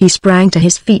 He sprang to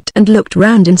his feet and looked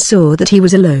round and saw that he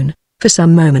was alone. For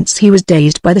some moments he was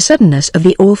dazed by the suddenness of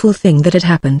the awful thing that had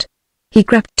happened. He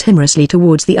crept timorously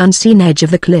towards the unseen edge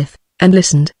of the cliff, and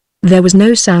listened. There was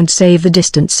no sound save the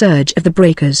distant surge of the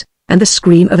breakers, and the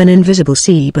scream of an invisible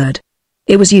seabird.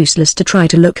 It was useless to try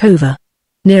to look over.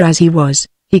 Near as he was,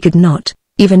 he could not,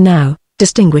 even now,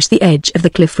 distinguish the edge of the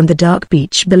cliff from the dark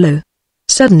beach below.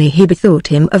 Suddenly he bethought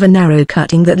him of a narrow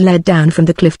cutting that led down from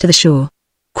the cliff to the shore.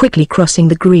 Quickly crossing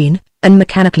the green, and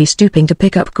mechanically stooping to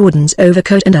pick up Gordon's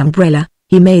overcoat and umbrella,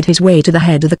 he made his way to the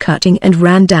head of the cutting and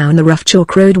ran down the rough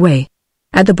chalk roadway.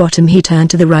 At the bottom he turned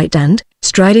to the right and,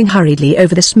 striding hurriedly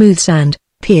over the smooth sand,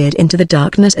 peered into the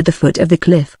darkness at the foot of the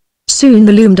cliff. Soon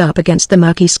there loomed up against the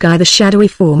murky sky the shadowy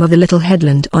form of the little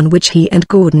headland on which he and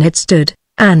Gordon had stood,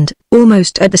 and,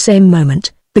 almost at the same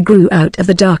moment, there grew out of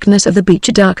the darkness of the beach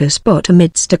a darker spot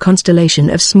amidst a constellation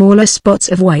of smaller spots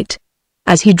of white.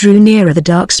 As he drew nearer, the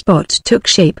dark spot took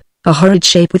shape, a horrid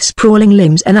shape with sprawling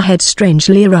limbs and a head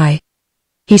strangely awry.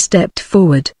 He stepped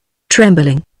forward,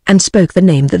 trembling, and spoke the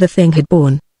name that the thing had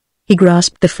borne. He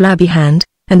grasped the flabby hand,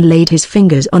 and laid his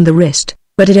fingers on the wrist,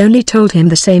 but it only told him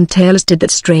the same tale as did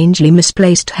that strangely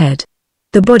misplaced head.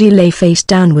 The body lay face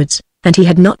downwards, and he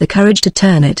had not the courage to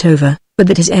turn it over, but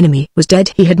that his enemy was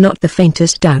dead he had not the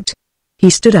faintest doubt. He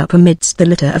stood up amidst the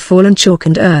litter of fallen chalk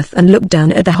and earth and looked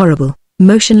down at the horrible,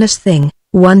 motionless thing,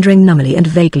 wondering numbly and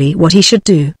vaguely what he should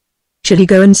do. Should he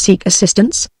go and seek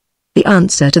assistance? The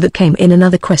answer to that came in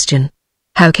another question.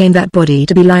 How came that body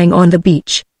to be lying on the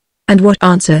beach? And what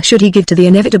answer should he give to the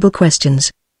inevitable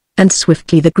questions? And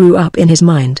swiftly there grew up in his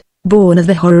mind, born of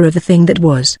the horror of the thing that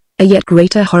was, a yet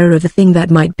greater horror of the thing that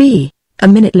might be. A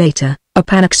minute later, a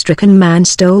panic-stricken man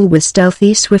stole with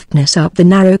stealthy swiftness up the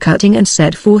narrow cutting and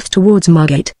set forth towards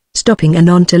Margate, stopping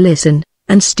anon to listen,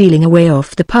 and stealing away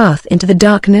off the path into the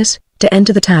darkness, to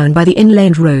enter the town by the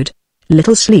inland road.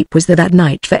 Little sleep was there that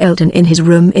night for Elton in his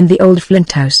room in the old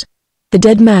Flint house. The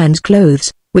dead man's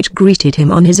clothes, which greeted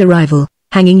him on his arrival,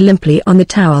 hanging limply on the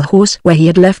towel horse where he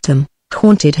had left them,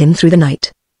 haunted him through the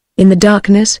night. In the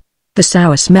darkness, the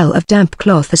sour smell of damp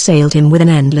cloth assailed him with an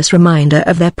endless reminder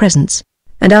of their presence,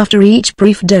 and after each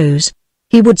brief doze,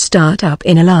 he would start up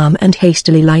in alarm and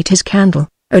hastily light his candle,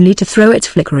 only to throw its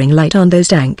flickering light on those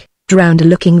dank,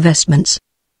 drowned-looking vestments.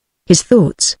 His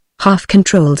thoughts,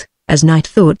 half-controlled, as night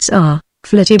thoughts are,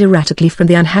 flitted erratically from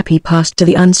the unhappy past to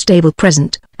the unstable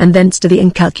present, and thence to the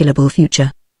incalculable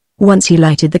future. Once he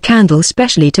lighted the candle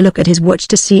specially to look at his watch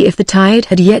to see if the tide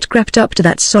had yet crept up to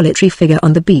that solitary figure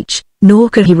on the beach, nor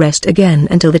could he rest again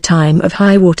until the time of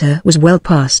high water was well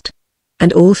past.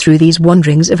 And all through these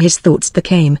wanderings of his thoughts there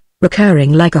came,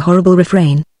 recurring like a horrible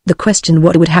refrain, the question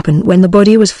what would happen when the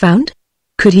body was found?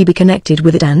 Could he be connected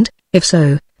with it, and, if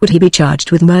so, would he be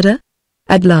charged with murder?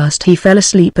 At last he fell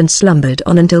asleep and slumbered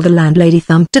on until the landlady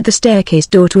thumped at the staircase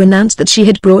door to announce that she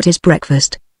had brought his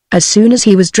breakfast. As soon as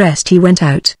he was dressed he went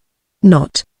out.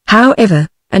 Not, however,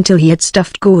 until he had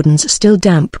stuffed Gordon's still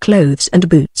damp clothes and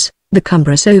boots, the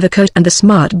cumbrous overcoat and the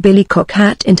smart billycock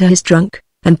hat into his trunk,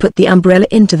 and put the umbrella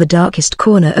into the darkest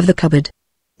corner of the cupboard.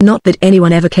 Not that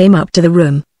anyone ever came up to the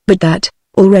room, but that,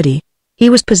 already, he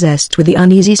was possessed with the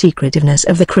uneasy secretiveness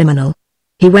of the criminal.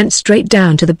 He went straight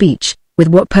down to the beach, with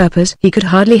what purpose he could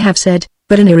hardly have said,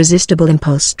 but an irresistible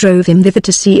impulse drove him thither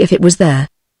to see if it was there.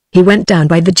 He went down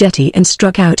by the jetty and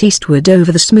struck out eastward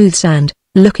over the smooth sand,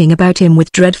 looking about him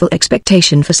with dreadful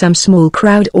expectation for some small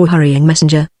crowd or hurrying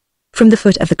messenger. From the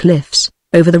foot of the cliffs,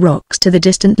 over the rocks to the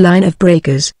distant line of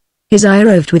breakers, his eye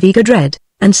roved with eager dread,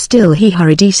 and still he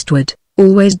hurried eastward,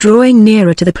 always drawing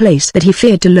nearer to the place that he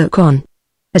feared to look on.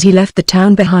 As he left the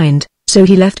town behind, so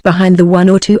he left behind the one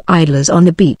or two idlers on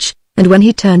the beach, and when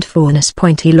he turned Furnace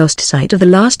Point he lost sight of the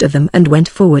last of them and went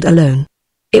forward alone.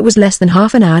 It was less than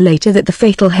half an hour later that the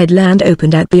fatal headland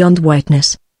opened out beyond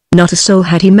whiteness. Not a soul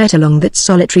had he met along that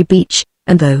solitary beach,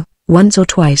 and though, once or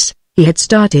twice, he had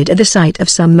started at the sight of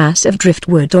some mass of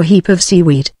driftwood or heap of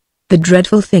seaweed, the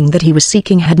dreadful thing that he was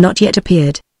seeking had not yet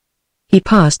appeared. He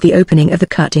passed the opening of the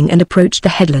cutting and approached the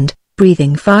headland,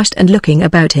 breathing fast and looking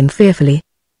about him fearfully.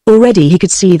 Already he could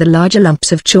see the larger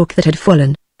lumps of chalk that had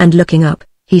fallen, and looking up,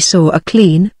 he saw a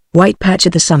clean, white patch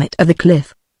at the summit of the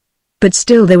cliff. But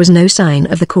still there was no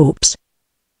sign of the corpse.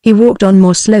 He walked on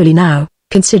more slowly now,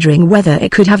 considering whether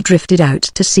it could have drifted out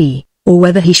to sea, or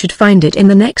whether he should find it in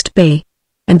the next bay.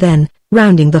 And then,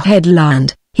 rounding the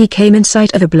headland, he came in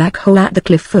sight of a black hole at the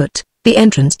cliff foot, the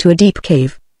entrance to a deep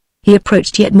cave. He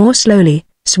approached yet more slowly,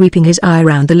 sweeping his eye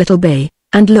round the little bay,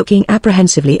 and looking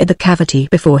apprehensively at the cavity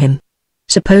before him.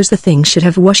 Suppose the thing should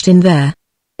have washed in there.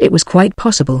 It was quite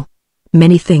possible.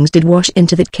 Many things did wash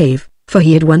into that cave, for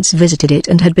he had once visited it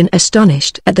and had been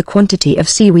astonished at the quantity of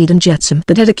seaweed and jetsam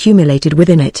that had accumulated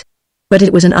within it. But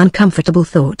it was an uncomfortable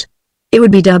thought. It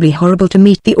would be doubly horrible to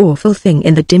meet the awful thing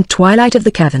in the dim twilight of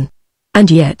the cavern. And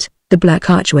yet, the black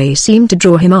archway seemed to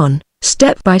draw him on,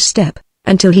 step by step,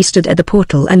 until he stood at the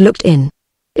portal and looked in.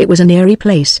 It was an eerie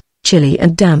place, chilly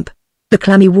and damp. The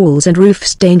clammy walls and roof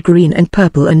stained green and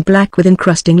purple and black with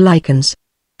encrusting lichens.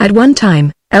 At one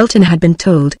time, Elton had been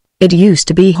told, it used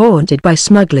to be haunted by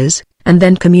smugglers, and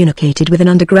then communicated with an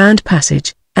underground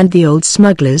passage, and the old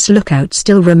smugglers' lookout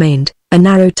still remained, a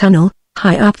narrow tunnel,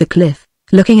 high up the cliff,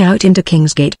 looking out into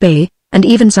Kingsgate Bay, and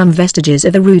even some vestiges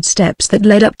of the rude steps that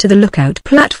led up to the lookout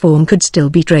platform could still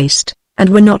be traced, and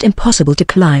were not impossible to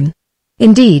climb.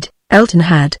 Indeed, Elton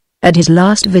had, at his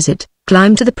last visit,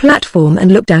 climbed to the platform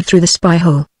and looked out through the spy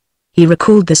hole. He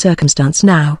recalled the circumstance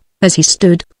now, as he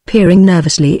stood, peering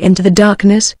nervously into the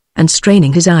darkness, and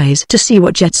straining his eyes to see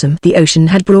what jetsam the ocean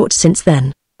had brought since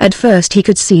then. At first he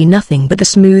could see nothing but the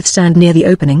smooth sand near the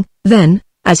opening, then,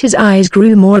 as his eyes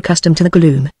grew more accustomed to the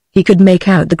gloom, he could make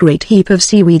out the great heap of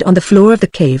seaweed on the floor of the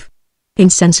cave.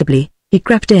 Insensibly, he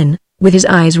crept in, with his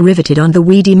eyes riveted on the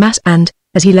weedy mass and,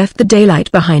 as he left the daylight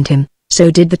behind him,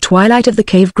 so did the twilight of the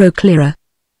cave grow clearer.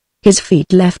 His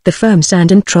feet left the firm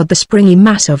sand and trod the springy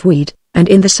mass of weed, and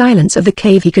in the silence of the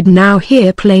cave he could now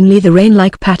hear plainly the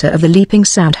rain-like patter of the leaping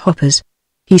sandhoppers.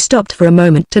 He stopped for a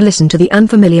moment to listen to the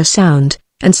unfamiliar sound,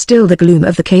 and still the gloom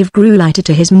of the cave grew lighter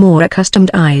to his more accustomed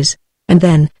eyes, and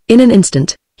then, in an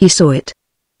instant, he saw it.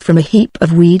 From a heap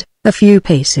of weed, a few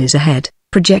paces ahead,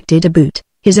 projected a boot,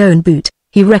 his own boot.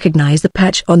 He recognized the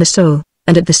patch on the sole,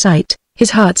 and at the sight,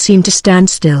 his heart seemed to stand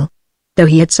still. Though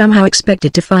he had somehow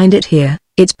expected to find it here,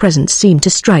 its presence seemed to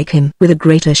strike him with a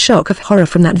greater shock of horror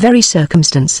from that very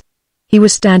circumstance. He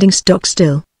was standing stock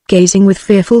still, gazing with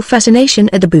fearful fascination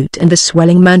at the boot and the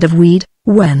swelling mound of weed,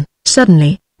 when,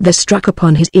 suddenly, there struck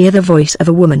upon his ear the voice of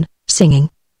a woman, singing.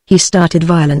 He started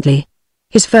violently.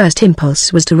 His first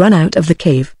impulse was to run out of the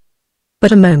cave.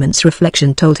 But a moment's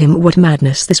reflection told him what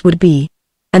madness this would be.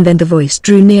 And then the voice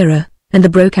drew nearer, and there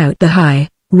broke out the high,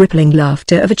 rippling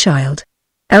laughter of a child.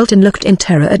 Elton looked in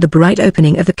terror at the bright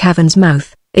opening of the cavern's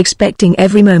mouth, expecting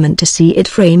every moment to see it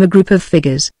frame a group of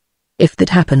figures. If that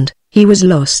happened, he was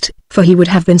lost, for he would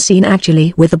have been seen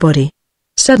actually with the body.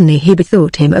 Suddenly he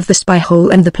bethought him of the spy hole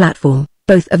and the platform,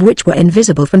 both of which were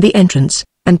invisible from the entrance,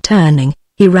 and turning,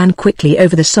 he ran quickly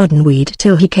over the sodden weed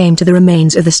till he came to the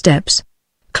remains of the steps.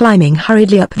 Climbing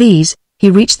hurriedly up these,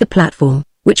 he reached the platform,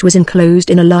 which was enclosed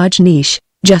in a large niche,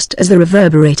 just as the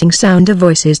reverberating sound of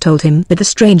voices told him that the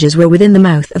strangers were within the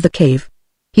mouth of the cave.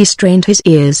 He strained his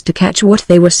ears to catch what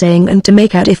they were saying and to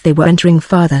make out if they were entering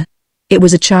farther. It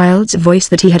was a child's voice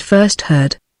that he had first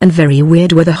heard, and very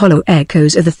weird were the hollow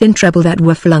echoes of the thin treble that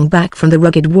were flung back from the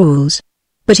rugged walls.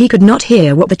 But he could not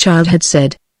hear what the child had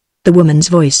said. The woman's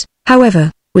voice,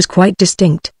 however, was quite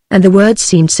distinct, and the words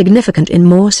seemed significant in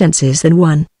more senses than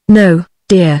one. "No,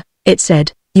 dear," it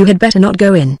said, "you had better not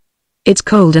go in. It's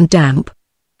cold and damp.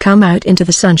 Come out into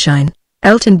the sunshine."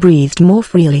 Elton breathed more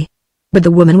freely. But the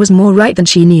woman was more right than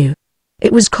she knew.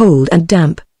 It was cold and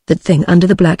damp, that thing under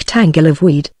the black tangle of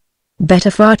weed. Better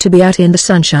far to be out in the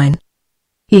sunshine.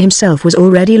 He himself was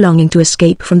already longing to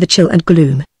escape from the chill and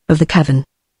gloom of the cavern.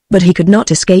 But he could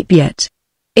not escape yet.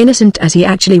 Innocent as he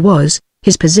actually was,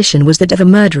 his position was that of a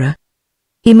murderer.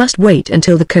 He must wait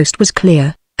until the coast was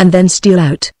clear, and then steal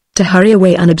out, to hurry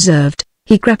away unobserved.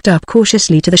 He crept up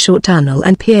cautiously to the short tunnel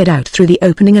and peered out through the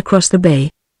opening across the bay.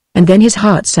 And then his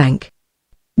heart sank.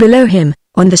 Below him,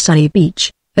 on the sunny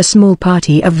beach, a small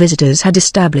party of visitors had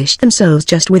established themselves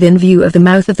just within view of the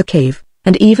mouth of the cave,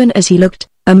 and even as he looked,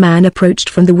 a man approached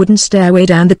from the wooden stairway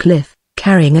down the cliff,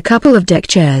 carrying a couple of deck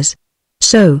chairs.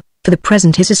 So, for the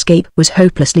present his escape was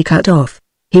hopelessly cut off.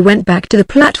 He went back to the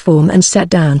platform and sat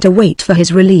down to wait for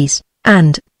his release,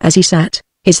 and, as he sat,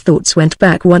 his thoughts went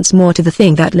back once more to the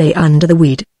thing that lay under the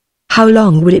weed. How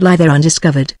long would it lie there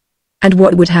undiscovered? And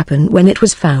what would happen when it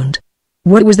was found?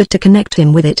 What was there to connect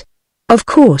him with it? Of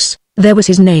course, there was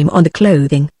his name on the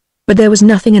clothing. But there was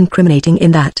nothing incriminating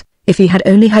in that, if he had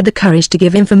only had the courage to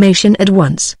give information at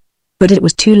once. But it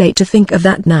was too late to think of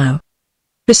that now.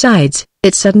 Besides,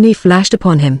 it suddenly flashed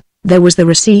upon him, there was the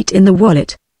receipt in the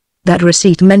wallet. That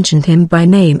receipt mentioned him by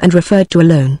name and referred to a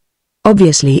loan.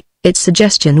 Obviously, its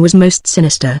suggestion was most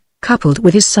sinister, coupled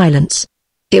with his silence.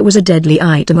 It was a deadly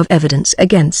item of evidence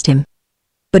against him.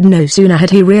 But no sooner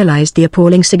had he realized the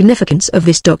appalling significance of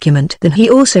this document than he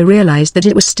also realized that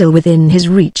it was still within his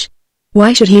reach.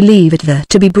 Why should he leave it there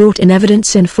to be brought in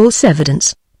evidence in false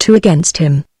evidence, two against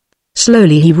him?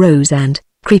 Slowly he rose and,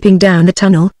 creeping down the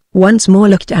tunnel, once more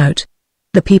looked out.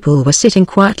 The people were sitting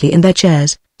quietly in their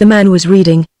chairs, the man was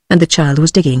reading, and the child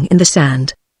was digging in the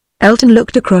sand. Elton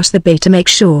looked across the bay to make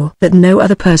sure that no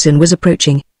other person was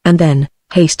approaching, and then,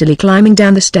 hastily climbing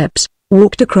down the steps,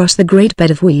 walked across the great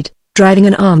bed of weed, driving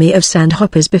an army of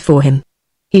sandhoppers before him.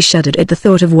 He shuddered at the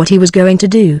thought of what he was going to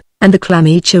do, and the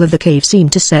clammy chill of the cave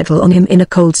seemed to settle on him in a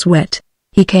cold sweat.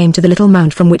 He came to the little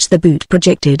mound from which the boot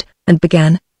projected, and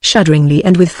began, shudderingly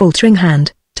and with faltering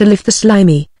hand, to lift the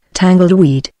slimy, tangled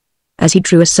weed. As he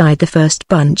drew aside the first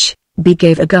bunch, B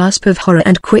gave a gasp of horror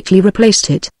and quickly replaced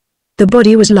it. The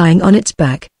body was lying on its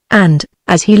back, and,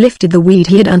 as he lifted the weed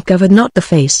he had uncovered not the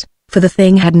face, for the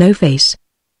thing had no face.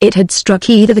 It had struck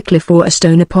either the cliff or a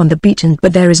stone upon the beach,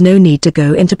 but there is no need to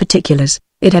go into particulars,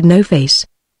 it had no face.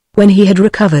 When he had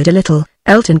recovered a little,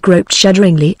 Elton groped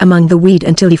shudderingly among the weed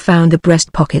until he found the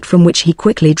breast pocket from which he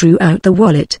quickly drew out the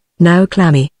wallet, now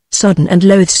clammy, sodden and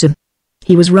loathsome.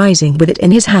 He was rising with it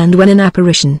in his hand when an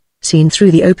apparition, seen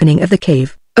through the opening of the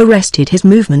cave, arrested his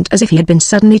movement as if he had been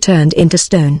suddenly turned into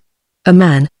stone. A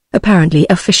man, apparently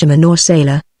a fisherman or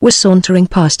sailor, was sauntering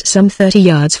past some 30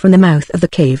 yards from the mouth of the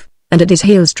cave, and at his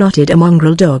heels trotted a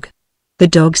mongrel dog. The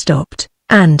dog stopped,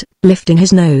 and, lifting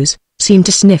his nose, seemed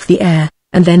to sniff the air,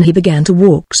 and then he began to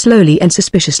walk slowly and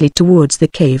suspiciously towards the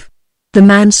cave. The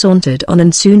man sauntered on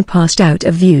and soon passed out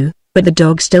of view, but the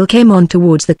dog still came on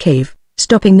towards the cave,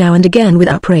 stopping now and again with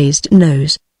upraised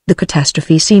nose. The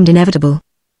catastrophe seemed inevitable.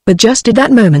 But just at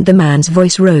that moment the man's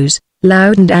voice rose,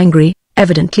 loud and angry,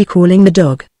 evidently calling the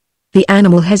dog. The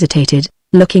animal hesitated,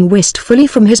 looking wistfully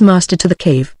from his master to the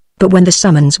cave, but when the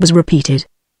summons was repeated,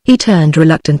 he turned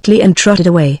reluctantly and trotted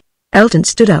away. Elton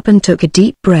stood up and took a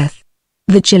deep breath.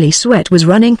 The chilly sweat was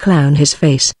running down his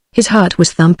face, his heart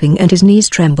was thumping and his knees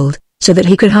trembled, so that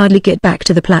he could hardly get back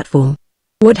to the platform.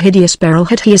 What hideous peril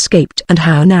had he escaped, and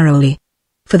how narrowly?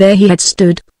 For there he had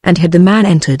stood, and had the man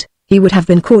entered, he would have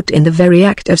been caught in the very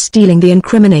act of stealing the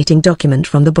incriminating document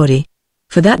from the body.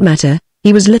 For that matter,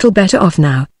 he was little better off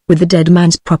now, with the dead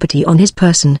man's property on his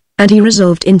person, and he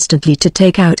resolved instantly to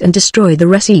take out and destroy the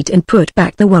receipt and put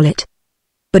back the wallet.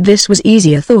 But this was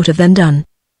easier thought of than done.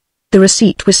 The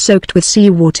receipt was soaked with sea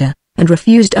water, and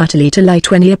refused utterly to light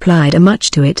when he applied a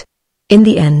match to it. In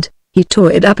the end, he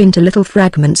tore it up into little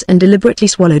fragments and deliberately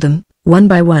swallowed them, one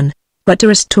by one, but to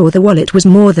restore the wallet was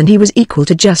more than he was equal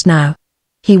to just now.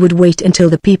 He would wait until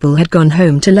the people had gone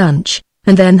home to lunch,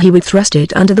 and then he would thrust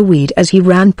it under the weed as he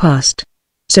ran past.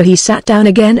 So he sat down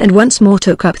again and once more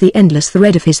took up the endless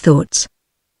thread of his thoughts.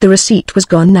 The receipt was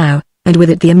gone now, and with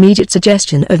it the immediate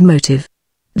suggestion of motive.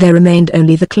 There remained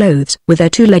only the clothes with their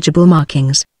two legible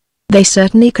markings. They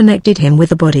certainly connected him with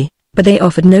the body, but they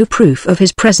offered no proof of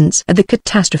his presence at the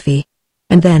catastrophe.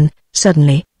 And then,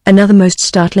 suddenly, another most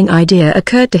startling idea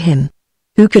occurred to him.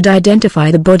 Who could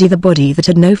identify the body that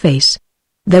had no face?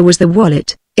 There was the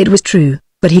wallet, it was true,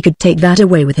 but he could take that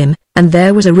away with him, and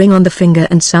there was a ring on the finger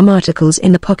and some articles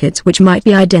in the pockets which might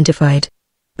be identified.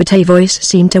 But a voice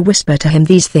seemed to whisper to him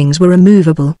these things were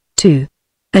removable, too.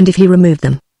 And if he removed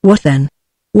them, what then?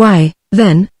 Why,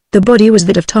 then, the body was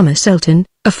that of Thomas Elton,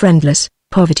 a friendless,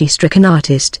 poverty-stricken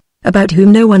artist, about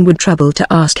whom no one would trouble to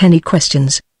ask any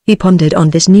questions. He pondered on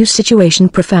this new situation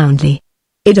profoundly.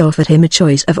 It offered him a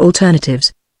choice of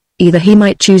alternatives. Either he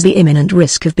might choose the imminent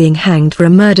risk of being hanged for a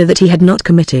murder that he had not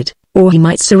committed, or he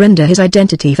might surrender his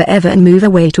identity forever and move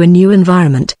away to a new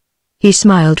environment. He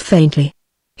smiled faintly.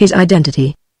 His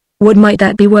identity. What might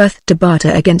that be worth to barter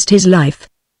against his life?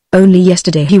 Only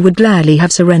yesterday he would gladly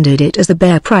have surrendered it as the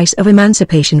bare price of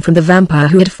emancipation from the vampire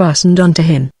who had fastened onto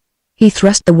him. He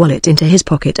thrust the wallet into his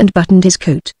pocket and buttoned his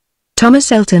coat.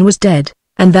 Thomas Elton was dead,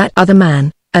 and that other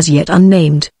man, as yet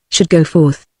unnamed, should go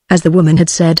forth, as the woman had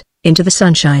said, into the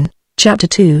sunshine. Chapter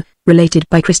 2, related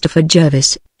by Christopher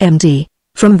Jervis, M.D.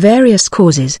 From various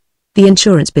causes, the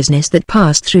insurance business that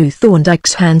passed through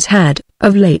Thorndyke's hands had,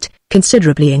 of late,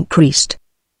 considerably increased.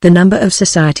 The number of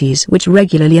societies which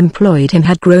regularly employed him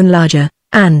had grown larger,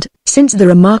 and, since the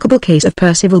remarkable case of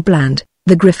Percival Bland,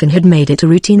 the Griffin had made it a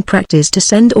routine practice to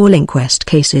send all inquest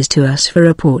cases to us for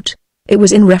report. It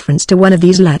was in reference to one of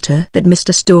these latter that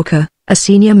Mr. Stalker, a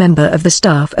senior member of the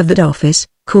staff of that office,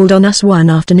 called on us one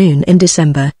afternoon in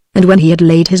December, and when he had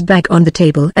laid his bag on the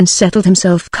table and settled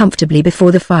himself comfortably before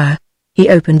the fire, he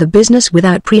opened the business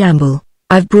without preamble.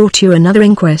 "I've brought you another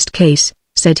inquest case,"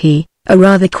 said he, "a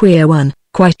rather queer one,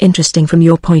 quite interesting from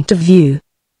your point of view.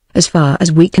 As far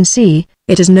as we can see,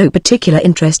 it has no particular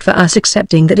interest for us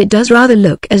excepting that it does rather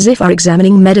look as if our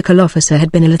examining medical officer had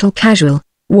been a little casual."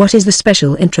 "What is the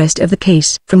special interest of the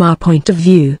case from our point of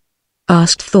view?"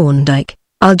 asked Thorndyke.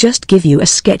 "I'll just give you a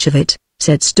sketch of it,"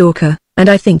 said Stalker, "and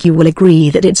I think you will agree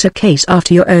that it's a case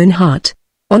after your own heart.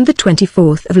 On the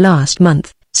 24th of last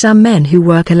month, some men who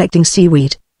were collecting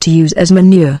seaweed, to use as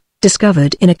manure,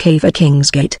 discovered in a cave at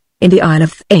Kingsgate, in the Isle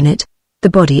of Thanet,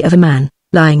 the body of a man,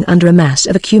 lying under a mass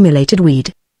of accumulated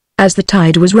weed. As the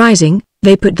tide was rising,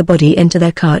 they put the body into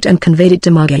their cart and conveyed it to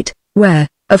Margate, where,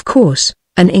 of course,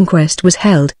 an inquest was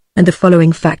held, and the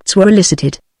following facts were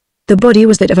elicited. The body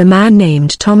was that of a man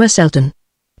named Thomas Elton.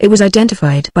 It was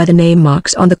identified by the name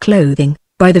marks on the clothing,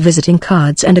 by the visiting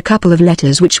cards and a couple of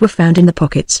letters which were found in the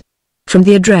pockets. From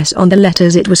the address on the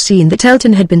letters it was seen that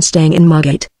Elton had been staying in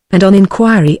Margate, and on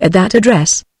inquiry at that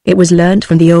address, it was learnt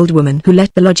from the old woman who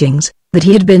let the lodgings, that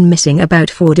he had been missing about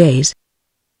 4 days.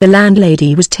 The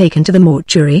landlady was taken to the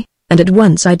mortuary, and at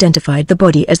once identified the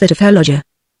body as that of her lodger.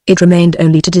 It remained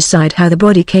only to decide how the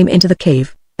body came into the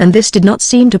cave, and this did not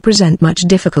seem to present much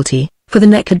difficulty, for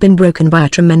the neck had been broken by a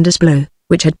tremendous blow,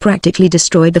 which had practically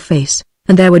destroyed the face,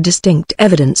 and there were distinct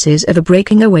evidences of a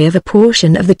breaking away of a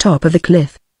portion of the top of the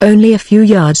cliff, only a few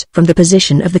yards from the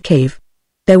position of the cave.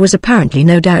 There was apparently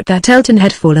no doubt that Elton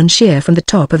had fallen sheer from the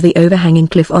top of the overhanging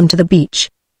cliff onto the beach.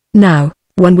 Now,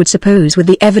 one would suppose with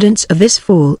the evidence of this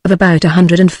fall of about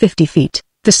 150 feet,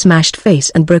 the smashed face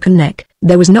and broken neck,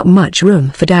 there was not much room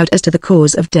for doubt as to the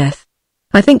cause of death.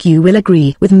 "I think you will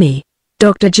agree with me,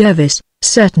 Dr. Jervis."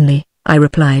 "Certainly," I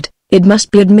replied. "It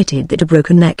must be admitted that a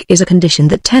broken neck is a condition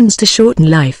that tends to shorten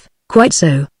life." "Quite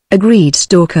so," agreed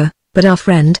Stalker, "but our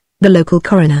friend, the local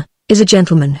coroner, is a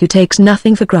gentleman who takes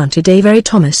nothing for granted, a very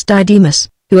Thomas Didymus,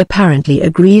 who apparently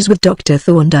agrees with Dr.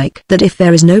 Thorndyke that if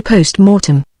there is no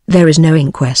post-mortem, there is no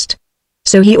inquest.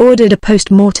 So he ordered a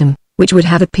post-mortem, which would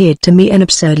have appeared to me an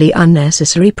absurdly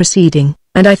unnecessary proceeding,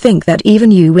 and I think that even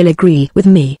you will agree with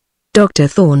me, Dr.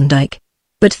 Thorndyke."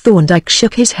 But Thorndyke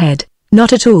shook his head.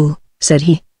 "Not at all," said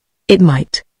he. "It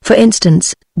might, for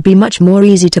instance, be much more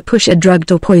easy to push a drugged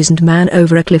or poisoned man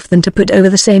over a cliff than to put over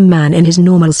the same man in his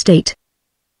normal state.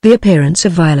 The appearance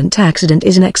of violent accident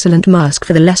is an excellent mask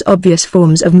for the less obvious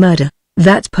forms of murder."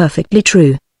 "That's perfectly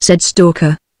true," said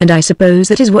Stalker, "and I suppose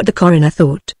that is what the coroner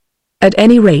thought. At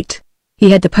any rate, he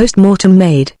had the post-mortem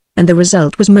made, and the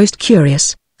result was most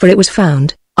curious, for it was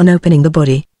found, on opening the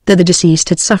body, that the deceased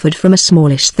had suffered from a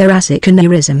smallish thoracic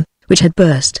aneurysm, which had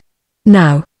burst.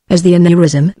 Now, as the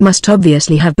aneurysm must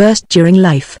obviously have burst during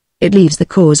life, it leaves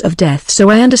the cause of death, so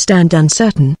I understand,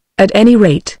 uncertain. At any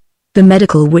rate, the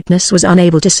medical witness was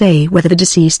unable to say whether the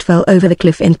deceased fell over the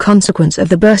cliff in consequence of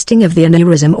the bursting of the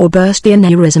aneurysm or burst the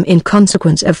aneurysm in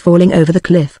consequence of falling over the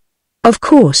cliff. Of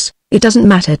course, it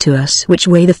doesn't matter to us which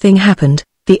way the thing happened.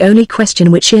 The only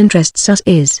question which interests us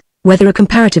is whether a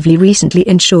comparatively recently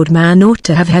insured man ought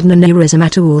to have had an aneurysm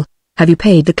at all. Have you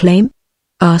paid the claim?"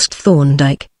 asked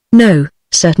Thorndyke. "No,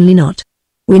 certainly not.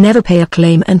 We never pay a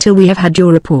claim until we have had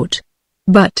your report.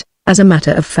 But, as a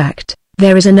matter of fact,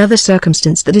 there is another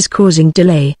circumstance that is causing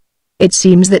delay. It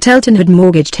seems that Elton had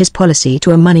mortgaged his policy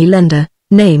to a money lender,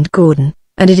 named Gordon,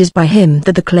 and it is by him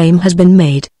that the claim has been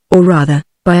made, or rather,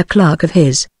 by a clerk of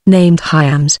his, named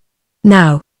Hyams.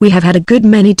 Now, we have had a good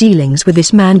many dealings with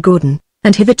this man Gordon,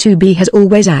 and hitherto he has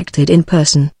always acted in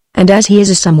person, and as he is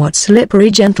a somewhat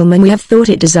slippery gentleman we have thought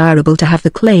it desirable to have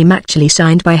the claim actually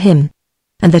signed by him.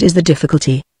 And that is the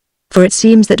difficulty. For it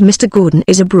seems that Mr. Gordon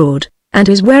is abroad, and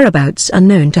his whereabouts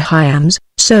unknown to Hyams,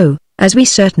 so, as we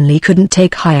certainly couldn't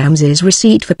take Hyams's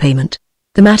receipt for payment,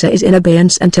 the matter is in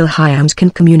abeyance until Hyams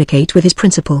can communicate with his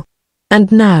principal.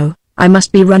 And now, I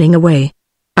must be running away.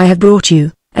 I have brought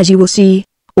you, as you will see,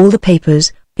 all the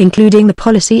papers, including the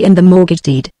policy and the mortgage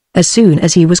deed." As soon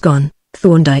as he was gone,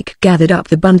 Thorndyke gathered up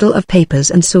the bundle of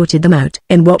papers and sorted them out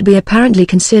in what we apparently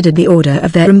considered the order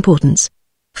of their importance.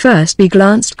 First we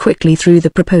glanced quickly through the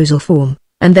proposal form,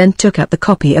 and then took up the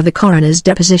copy of the coroner's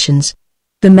depositions.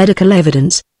 The medical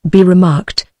evidence, be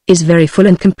remarked, is very full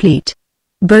and complete.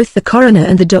 Both the coroner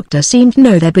and the doctor seemed to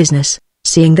know their business.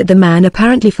 "Seeing that the man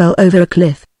apparently fell over a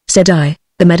cliff," said I,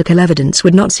 "the medical evidence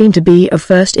would not seem to be of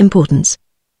first importance.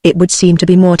 It would seem to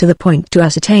be more to the point to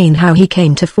ascertain how he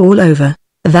came to fall over."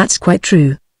 "That's quite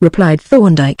true," replied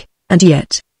Thorndyke, "and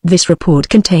yet, this report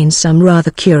contains some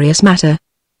rather curious matter.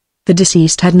 The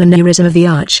deceased had an aneurysm of the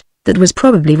arch, that was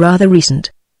probably rather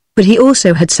recent. But he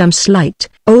also had some slight,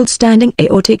 old-standing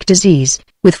aortic disease,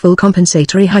 with full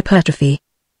compensatory hypertrophy.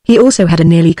 He also had a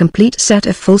nearly complete set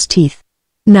of false teeth.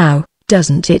 Now,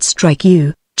 doesn't it strike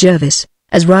you, Jervis,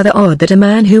 as rather odd that a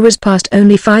man who was passed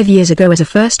only 5 years ago as a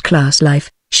first-class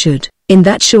life, should, in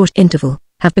that short interval,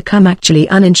 have become actually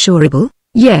uninsurable?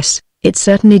 Yes, it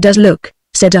certainly does look,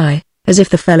 said I, as if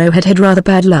the fellow had had rather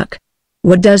bad luck.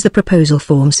 What does the proposal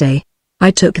form say?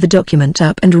 I took the document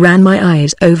up and ran my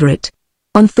eyes over it.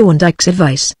 On Thorndyke's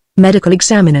advice, medical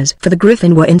examiners for the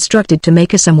Griffin were instructed to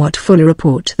make a somewhat fuller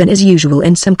report than is usual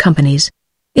in some companies.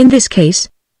 In this case,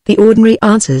 the ordinary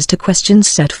answers to questions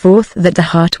set forth that the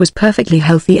heart was perfectly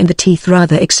healthy and the teeth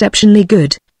rather exceptionally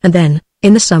good, and then,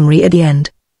 in the summary at the end,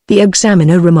 the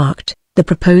examiner remarked, "The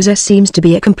proposer seems to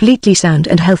be a completely sound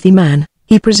and healthy man.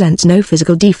 He presents no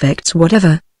physical defects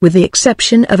whatever, with the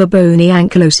exception of a bony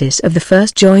ankylosis of the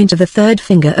first joint of the third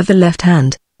finger of the left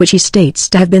hand, which he states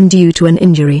to have been due to an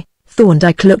injury."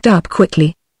 Thorndyke looked up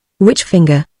quickly. "Which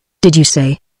finger, did you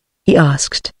say?" he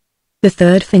asked. "The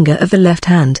third finger of the left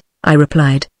hand," I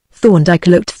replied. Thorndyke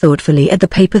looked thoughtfully at the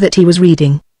paper that he was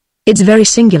reading. "It's very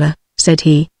singular," said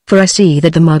he, "for I see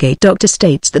that the Margate doctor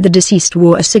states that the deceased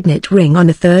wore a signet ring on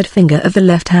the third finger of the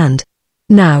left hand.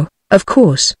 Now, of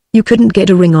course, you couldn't get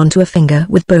a ring onto a finger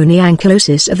with bony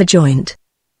ankylosis of the joint."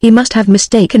 "He must have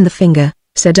mistaken the finger,"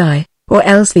 said I, "or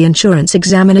else the insurance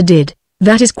examiner did."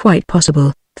 "That is quite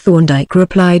possible," Thorndyke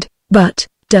replied, "but,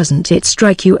 doesn't it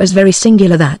strike you as very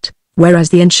singular that, whereas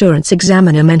the insurance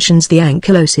examiner mentions the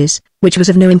ankylosis, which was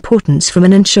of no importance from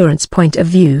an insurance point of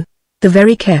view, the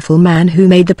very careful man who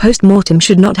made the post-mortem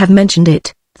should not have mentioned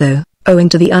it, though, owing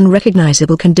to the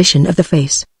unrecognizable condition of the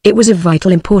face, it was of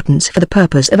vital importance for the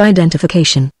purpose of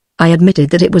identification." I admitted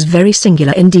that it was very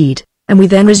singular indeed, and we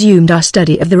then resumed our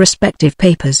study of the respective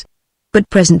papers. But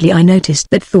presently I noticed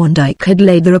that Thorndyke had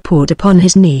laid the report upon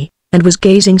his knee, and was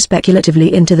gazing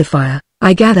speculatively into the fire.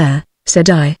 "I gather," said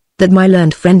I, "that my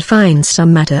learned friend finds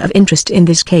some matter of interest in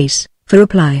this case." For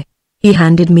reply, he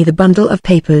handed me the bundle of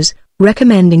papers,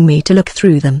 recommending me to look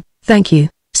through them. "Thank you,"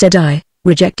 said I,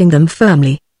 rejecting them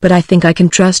firmly, "but I think I can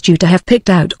trust you to have picked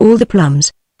out all the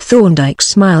plums." Thorndyke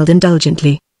smiled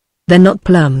indulgently. "They're not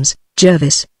plums,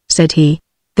 Jervis," said he.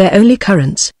 "They're only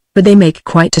currants, but they make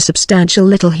quite a substantial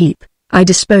little heap." I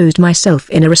disposed myself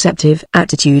in a receptive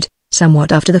attitude,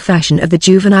 somewhat after the fashion of the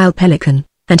juvenile pelican,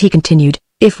 and he continued,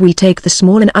 "If we take the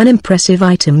small and unimpressive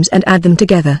items and add them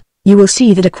together, you will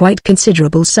see that a quite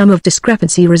considerable sum of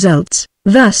discrepancy results.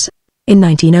 Thus, in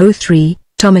 1903,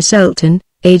 Thomas Elton,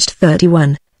 aged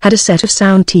 31, had a set of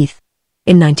sound teeth.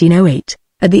 In 1908,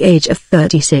 at the age of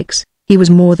 36, he was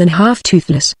more than half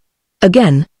toothless.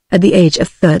 Again, at the age of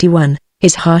 31,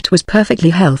 his heart was perfectly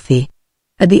healthy.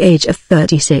 At the age of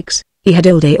 36, he had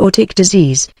old aortic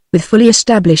disease, with fully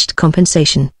established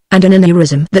compensation, and an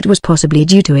aneurysm that was possibly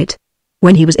due to it.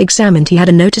 When he was examined he had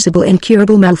a noticeable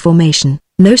incurable malformation.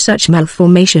 No such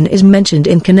malformation is mentioned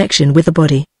in connection with the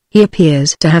body. He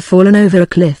appears to have fallen over a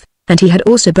cliff, and he had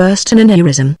also burst an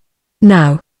aneurysm.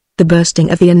 Now, the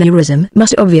bursting of the aneurysm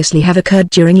must obviously have occurred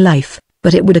during life,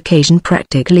 but it would occasion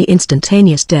practically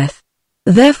instantaneous death.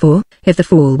 Therefore, if the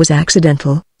fall was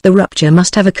accidental, the rupture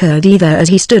must have occurred either as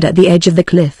he stood at the edge of the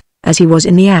cliff, as he was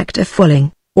in the act of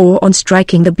falling, or on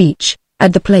striking the beach,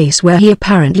 at the place where he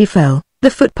apparently fell.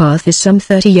 The footpath is some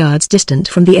 30 yards distant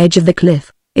from the edge of the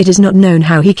cliff. It is not known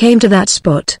how he came to that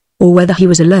spot, or whether he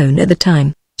was alone at the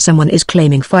time. Someone is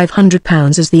claiming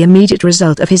 £500 as the immediate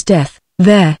result of his death.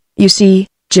 There, you see,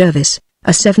 Jervis,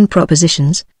 are 7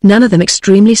 propositions, none of them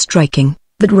extremely striking,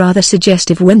 but rather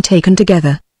suggestive when taken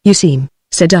together. "You seem,"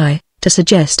 said I, "to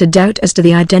suggest a doubt as to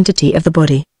the identity of the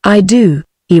body." "I do,"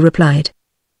 he replied.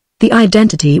 "The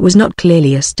identity was not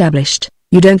clearly established.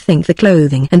 You don't think the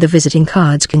clothing and the visiting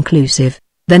cards conclusive?"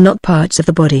 "They're not parts of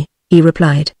the body," he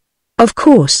replied. "Of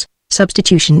course,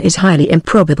 substitution is highly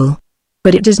improbable.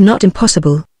 But it is not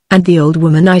impossible." "And the old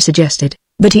woman," I suggested,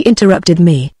 but he interrupted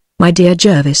me. "My dear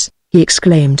Jervis," he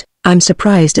exclaimed, "I'm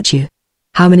surprised at you.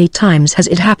 How many times has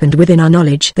it happened within our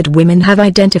knowledge that women have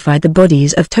identified the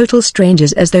bodies of total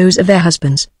strangers as those of their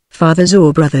husbands, fathers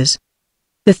or brothers?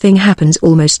 The thing happens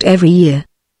almost every year.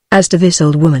 As to this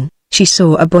old woman, she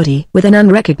saw a body with an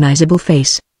unrecognizable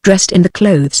face, dressed in the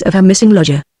clothes of her missing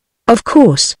lodger. Of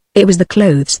course, it was the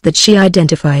clothes that she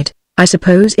identified." "I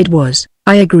suppose it was,"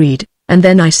 I agreed, and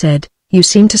then I said, "You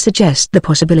seem to suggest the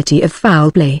possibility of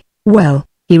foul play." "Well,"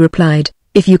 he replied,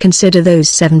 "if you consider those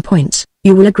 7 points,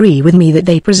 you will agree with me that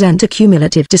they present a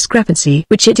cumulative discrepancy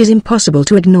which it is impossible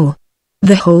to ignore.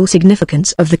 The whole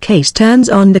significance of the case turns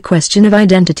on the question of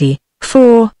identity,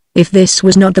 for, if this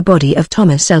was not the body of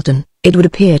Thomas Elton, it would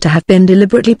appear to have been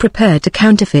deliberately prepared to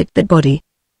counterfeit that body.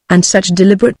 and such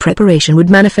deliberate preparation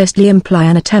would manifestly imply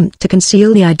an attempt to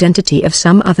conceal the identity of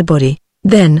some other body.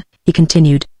 Then, he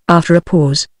continued, after a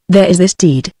pause, there is this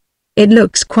deed. It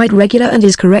looks quite regular and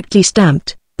is correctly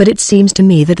stamped, but it seems to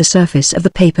me that the surface of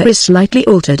the paper is slightly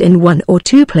altered in one or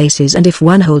two places, and if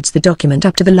one holds the document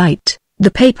up to the light, the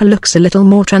paper looks a little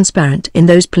more transparent in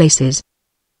those places.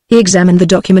 He examined the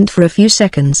document for a few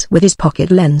seconds with his pocket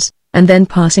lens, and then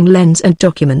passing lens and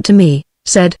document to me,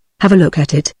 said, "Have a look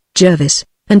at it, Jervis,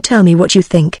 and tell me what you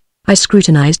think." I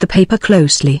scrutinized the paper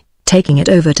closely, taking it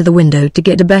over to the window to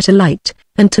get a better light,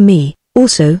 and to me,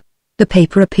 also. The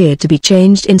paper appeared to be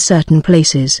changed in certain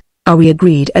places. Are we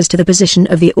agreed as to the position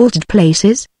of the altered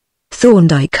places?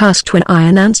 Thorndyke asked when I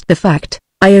announced the fact.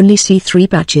 I only see 3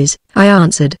 patches, I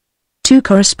answered. 2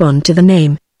 correspond to the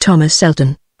name, Thomas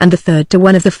Elton, and the third to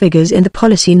one of the figures in the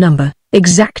policy number.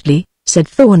 Exactly, said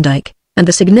Thorndyke, and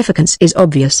the significance is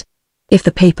obvious. If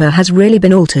the paper has really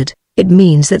been altered, it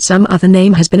means that some other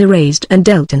name has been erased and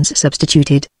Elton's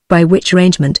substituted, by which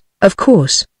arrangement, of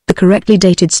course, the correctly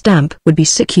dated stamp would be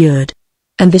secured.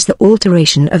 And this, the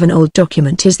alteration of an old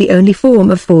document, is the only form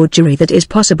of forgery that is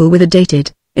possible with a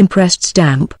dated, impressed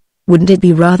stamp. Wouldn't it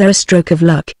be rather a stroke of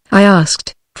luck, I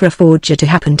asked, for a forger to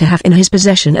happen to have in his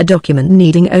possession a document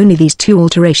needing only these 2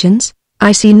 alterations?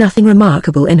 I see nothing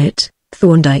remarkable in it,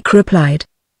 Thorndyke replied.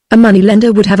 A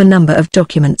moneylender would have a number of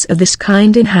documents of this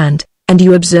kind in hand, and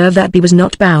you observe that B was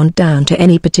not bound down to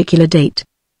any particular date.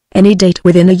 Any date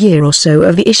within a year or so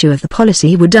of the issue of the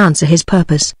policy would answer his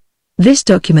purpose. This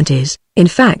document is, in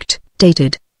fact,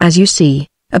 dated, as you see,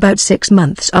 about 6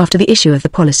 months after the issue of the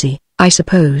policy. I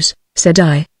suppose, said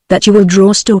I, that you will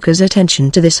draw Stalker's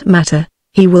attention to this matter.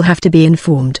 He will have to be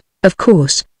informed, of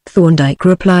course, Thorndyke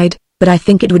replied, but I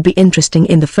think it would be interesting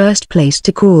in the first place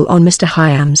to call on Mr.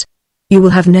 Hyams. You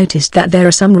will have noticed that there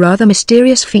are some rather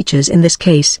mysterious features in this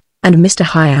case, and Mr.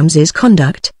 Hyams's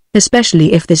conduct,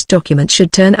 especially if this document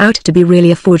should turn out to be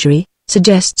really a forgery,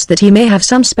 suggests that he may have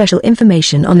some special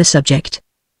information on the subject.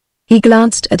 He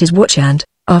glanced at his watch and,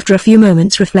 after a few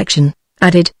moments' reflection,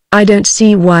 added, I don't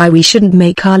see why we shouldn't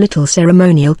make our little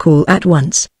ceremonial call at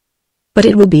once. But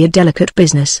it will be a delicate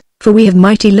business, for we have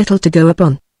mighty little to go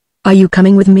upon. Are you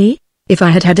coming with me? If I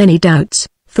had had any doubts,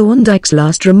 Thorndyke's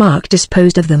last remark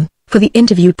disposed of them, for the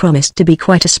interview promised to be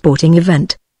quite a sporting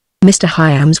event. Mr.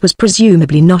 Hyams was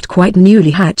presumably not quite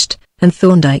newly hatched, and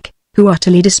Thorndyke, who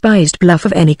utterly despised bluff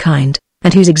of any kind,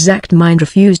 and whose exact mind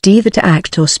refused either to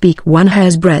act or speak one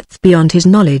hair's breadth beyond his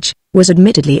knowledge, was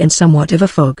admittedly in somewhat of a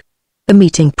fog. The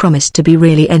meeting promised to be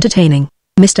really entertaining.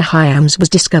 Mr. Hyams was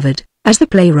discovered, as the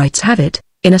playwrights have it,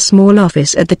 in a small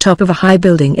office at the top of a high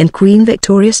building in Queen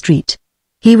Victoria Street.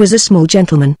 He was a small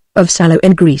gentleman, of sallow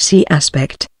and greasy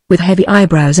aspect, with heavy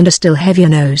eyebrows and a still heavier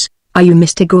nose. Are you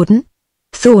Mr. Gordon?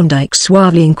 Thorndyke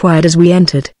suavely inquired as we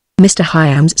entered. Mr.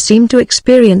 Hyams seemed to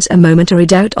experience a momentary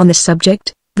doubt on this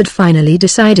subject, but finally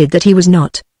decided that he was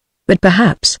not. But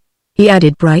perhaps, he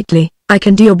added brightly, I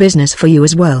can do your business for you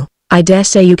as well. I dare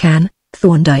say you can,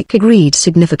 Thorndyke agreed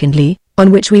significantly,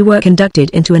 on which we were conducted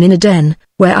into an inner den,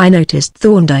 where I noticed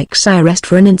Thorndyke's eye rest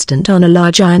for an instant on a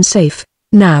large iron safe.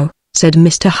 Now, said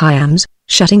Mr. Hyams,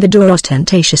 shutting the door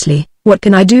ostentatiously, what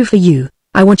can I do for you?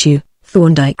 I want you,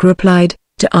 Thorndyke replied,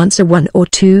 to answer 1 or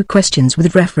 2 questions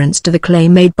with reference to the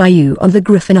claim made by you on the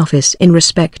Griffin office in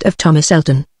respect of Thomas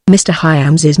Elton. Mr.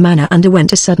 Hyams's manner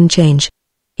underwent a sudden change.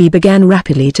 He began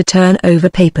rapidly to turn over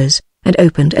papers, and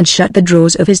opened and shut the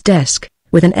drawers of his desk,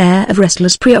 with an air of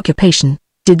restless preoccupation.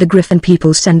 Did the Griffin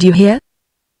people send you here?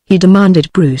 He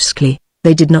demanded brusquely.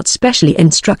 They did not specially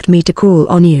instruct me to call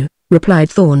on you, replied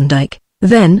Thorndyke.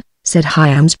 Then, said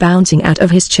Hyams bouncing out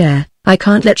of his chair, I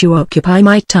can't let you occupy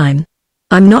my time.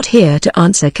 I'm not here to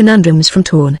answer conundrums from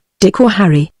Torn, Dick or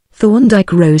Harry.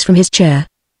 Thorndyke rose from his chair.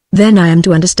 Then I am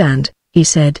to understand, he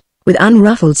said, with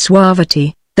unruffled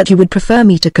suavity, that you would prefer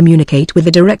me to communicate with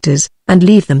the directors, and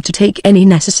leave them to take any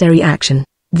necessary action.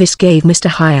 This gave Mr.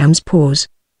 Hyams pause.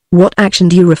 What action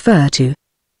do you refer to?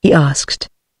 He asked.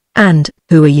 And,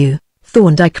 who are you?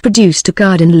 Thorndyke produced a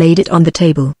card and laid it on the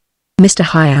table. Mr.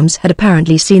 Hyams had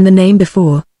apparently seen the name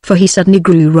before, for he suddenly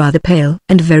grew rather pale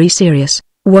and very serious.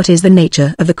 What is the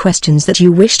nature of the questions that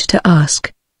you wished to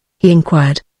ask? He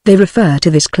inquired. They refer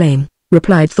to this claim,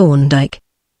 replied Thorndyke.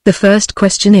 The first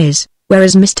question is, where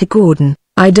is Mr. Gordon?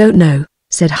 I don't know,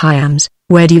 said Hyams.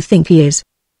 Where do you think he is?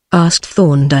 Asked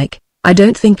Thorndyke. I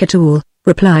don't think at all,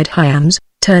 replied Hyams,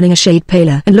 turning a shade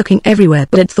paler and looking everywhere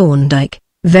but at Thorndyke.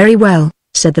 Very well,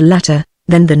 said the latter.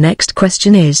 Then the next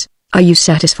question is, are you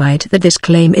satisfied that this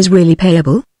claim is really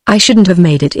payable? I shouldn't have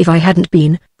made it if I hadn't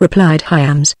been, replied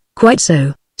Hyams. Quite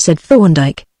so, said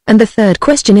Thorndyke. And the third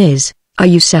question is, Are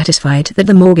you satisfied that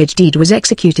the mortgage deed was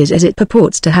executed as it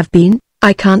purports to have been?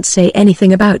 I can't say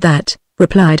anything about that,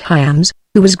 replied Hyams,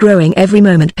 who was growing every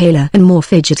moment paler and more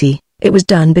fidgety. It was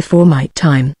done before my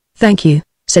time. Thank you,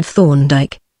 said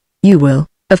Thorndyke. You will,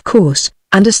 of course,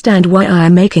 understand why I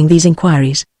am making these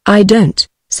inquiries. I don't,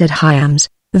 said Hyams.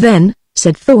 Then,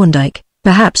 said Thorndyke,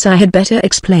 perhaps I had better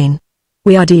explain.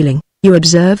 We are dealing, you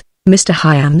observe, Mr.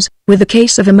 Hyams, with the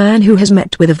case of a man who has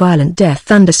met with a violent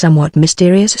death under somewhat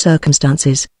mysterious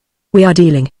circumstances. We are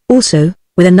dealing, also,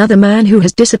 with another man who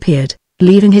has disappeared,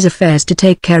 leaving his affairs to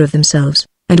take care of themselves,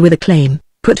 and with a claim,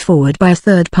 put forward by a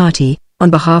third party, on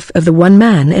behalf of the one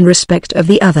man in respect of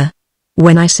the other.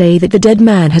 When I say that the dead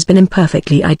man has been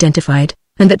imperfectly identified,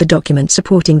 and that the document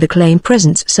supporting the claim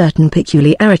presents certain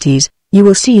peculiarities, you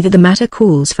will see that the matter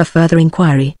calls for further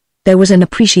inquiry. There was an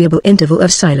appreciable interval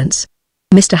of silence.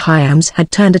 Mr. Hyams had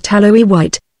turned a tallowy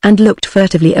white, and looked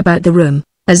furtively about the room,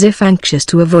 as if anxious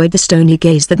to avoid the stony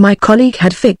gaze that my colleague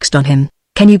had fixed on him.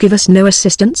 Can you give us no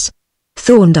assistance?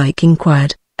 Thorndyke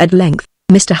inquired. At length,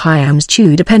 Mr. Hyams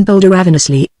chewed a pen boulder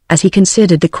ravenously, as he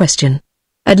considered the question.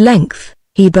 At length,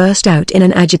 he burst out in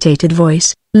an agitated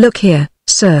voice, Look here,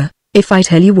 sir, if I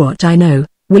tell you what I know,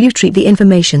 will you treat the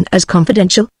information as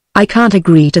confidential? I can't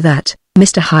agree to that,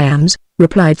 Mr. Hyams,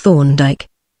 replied Thorndyke.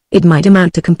 It might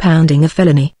amount to compounding a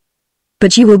felony.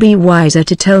 But you will be wiser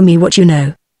to tell me what you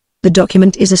know. The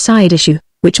document is a side issue,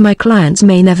 which my clients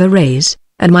may never raise,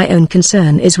 and my own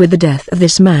concern is with the death of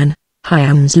this man.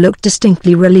 Hyams looked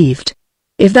distinctly relieved.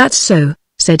 If that's so,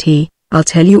 said he, I'll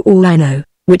tell you all I know,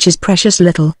 which is precious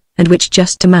little, and which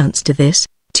just amounts to this.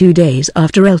 2 days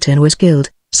after Elton was killed,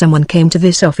 someone came to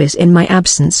this office in my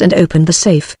absence and opened the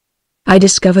safe. I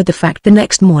discovered the fact the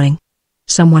next morning.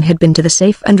 Someone had been to the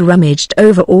safe and rummaged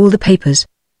over all the papers.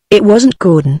 It wasn't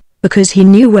Gordon, because he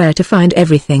knew where to find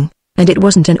everything, and it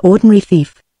wasn't an ordinary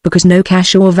thief, because no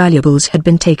cash or valuables had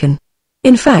been taken.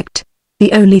 In fact,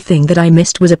 the only thing that I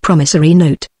missed was a promissory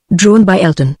note, drawn by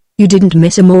Elton. You didn't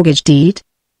miss a mortgage deed?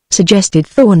 Suggested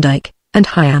Thorndyke, and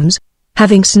Hyams,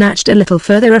 having snatched a little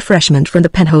further refreshment from the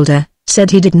penholder,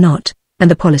 said he did not,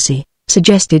 and the policy,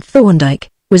 suggested Thorndyke,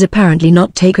 was apparently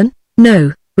not taken?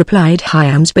 No, replied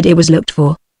Hyams, but it was looked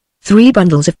for. 3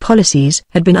 bundles of policies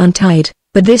had been untied,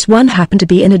 but this one happened to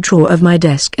be in a drawer of my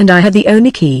desk and I had the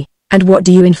only key. And what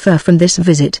do you infer from this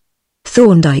visit?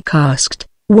 Thorndyke asked.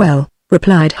 Well,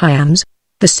 replied Hyams,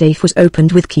 the safe was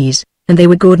opened with keys, and they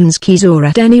were Gordon's keys, or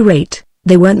at any rate,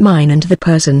 they weren't mine, and the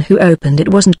person who opened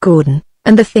it wasn't Gordon,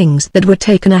 and the things that were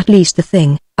taken, at least the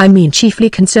thing, I mean, chiefly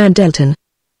concerned Elton.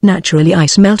 Naturally I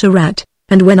smelt a rat,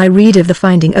 and when I read of the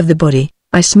finding of the body,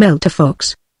 I smelt a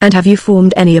fox. And have you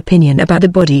formed any opinion about the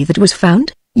body that was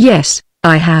found? Yes,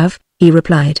 I have, he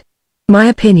replied. My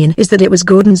opinion is that it was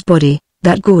Gordon's body,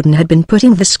 that Gordon had been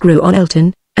putting the screw on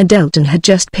Elton, and Elton had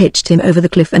just pitched him over the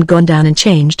cliff and gone down and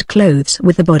changed clothes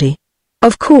with the body.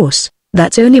 Of course,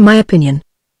 that's only my opinion.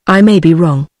 I may be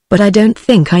wrong, but I don't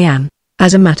think I am.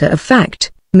 As a matter of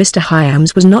fact, Mr.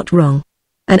 Hyams was not wrong.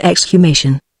 An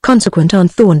exhumation, consequent on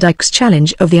Thorndyke's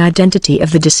challenge of the identity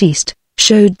of the deceased,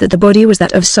 showed that the body was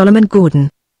that of Solomon Gordon.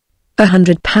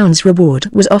 £100 reward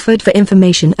was offered for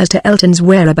information as to Elton's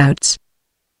whereabouts.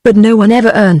 But no one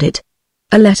ever earned it.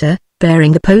 A letter,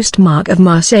 bearing the postmark of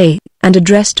Marseille, and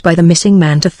addressed by the missing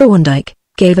man to Thorndyke,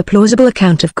 gave a plausible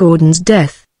account of Gordon's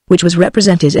death, which was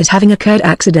represented as having occurred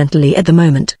accidentally at the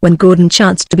moment when Gordon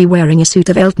chanced to be wearing a suit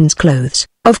of Elton's clothes.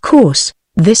 Of course,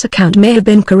 this account may have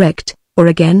been correct, or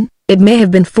again, it may have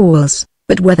been false,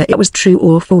 but whether it was true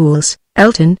or false,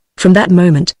 Elton, from that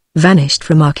moment, vanished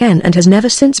from Marken and has never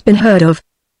since been heard of.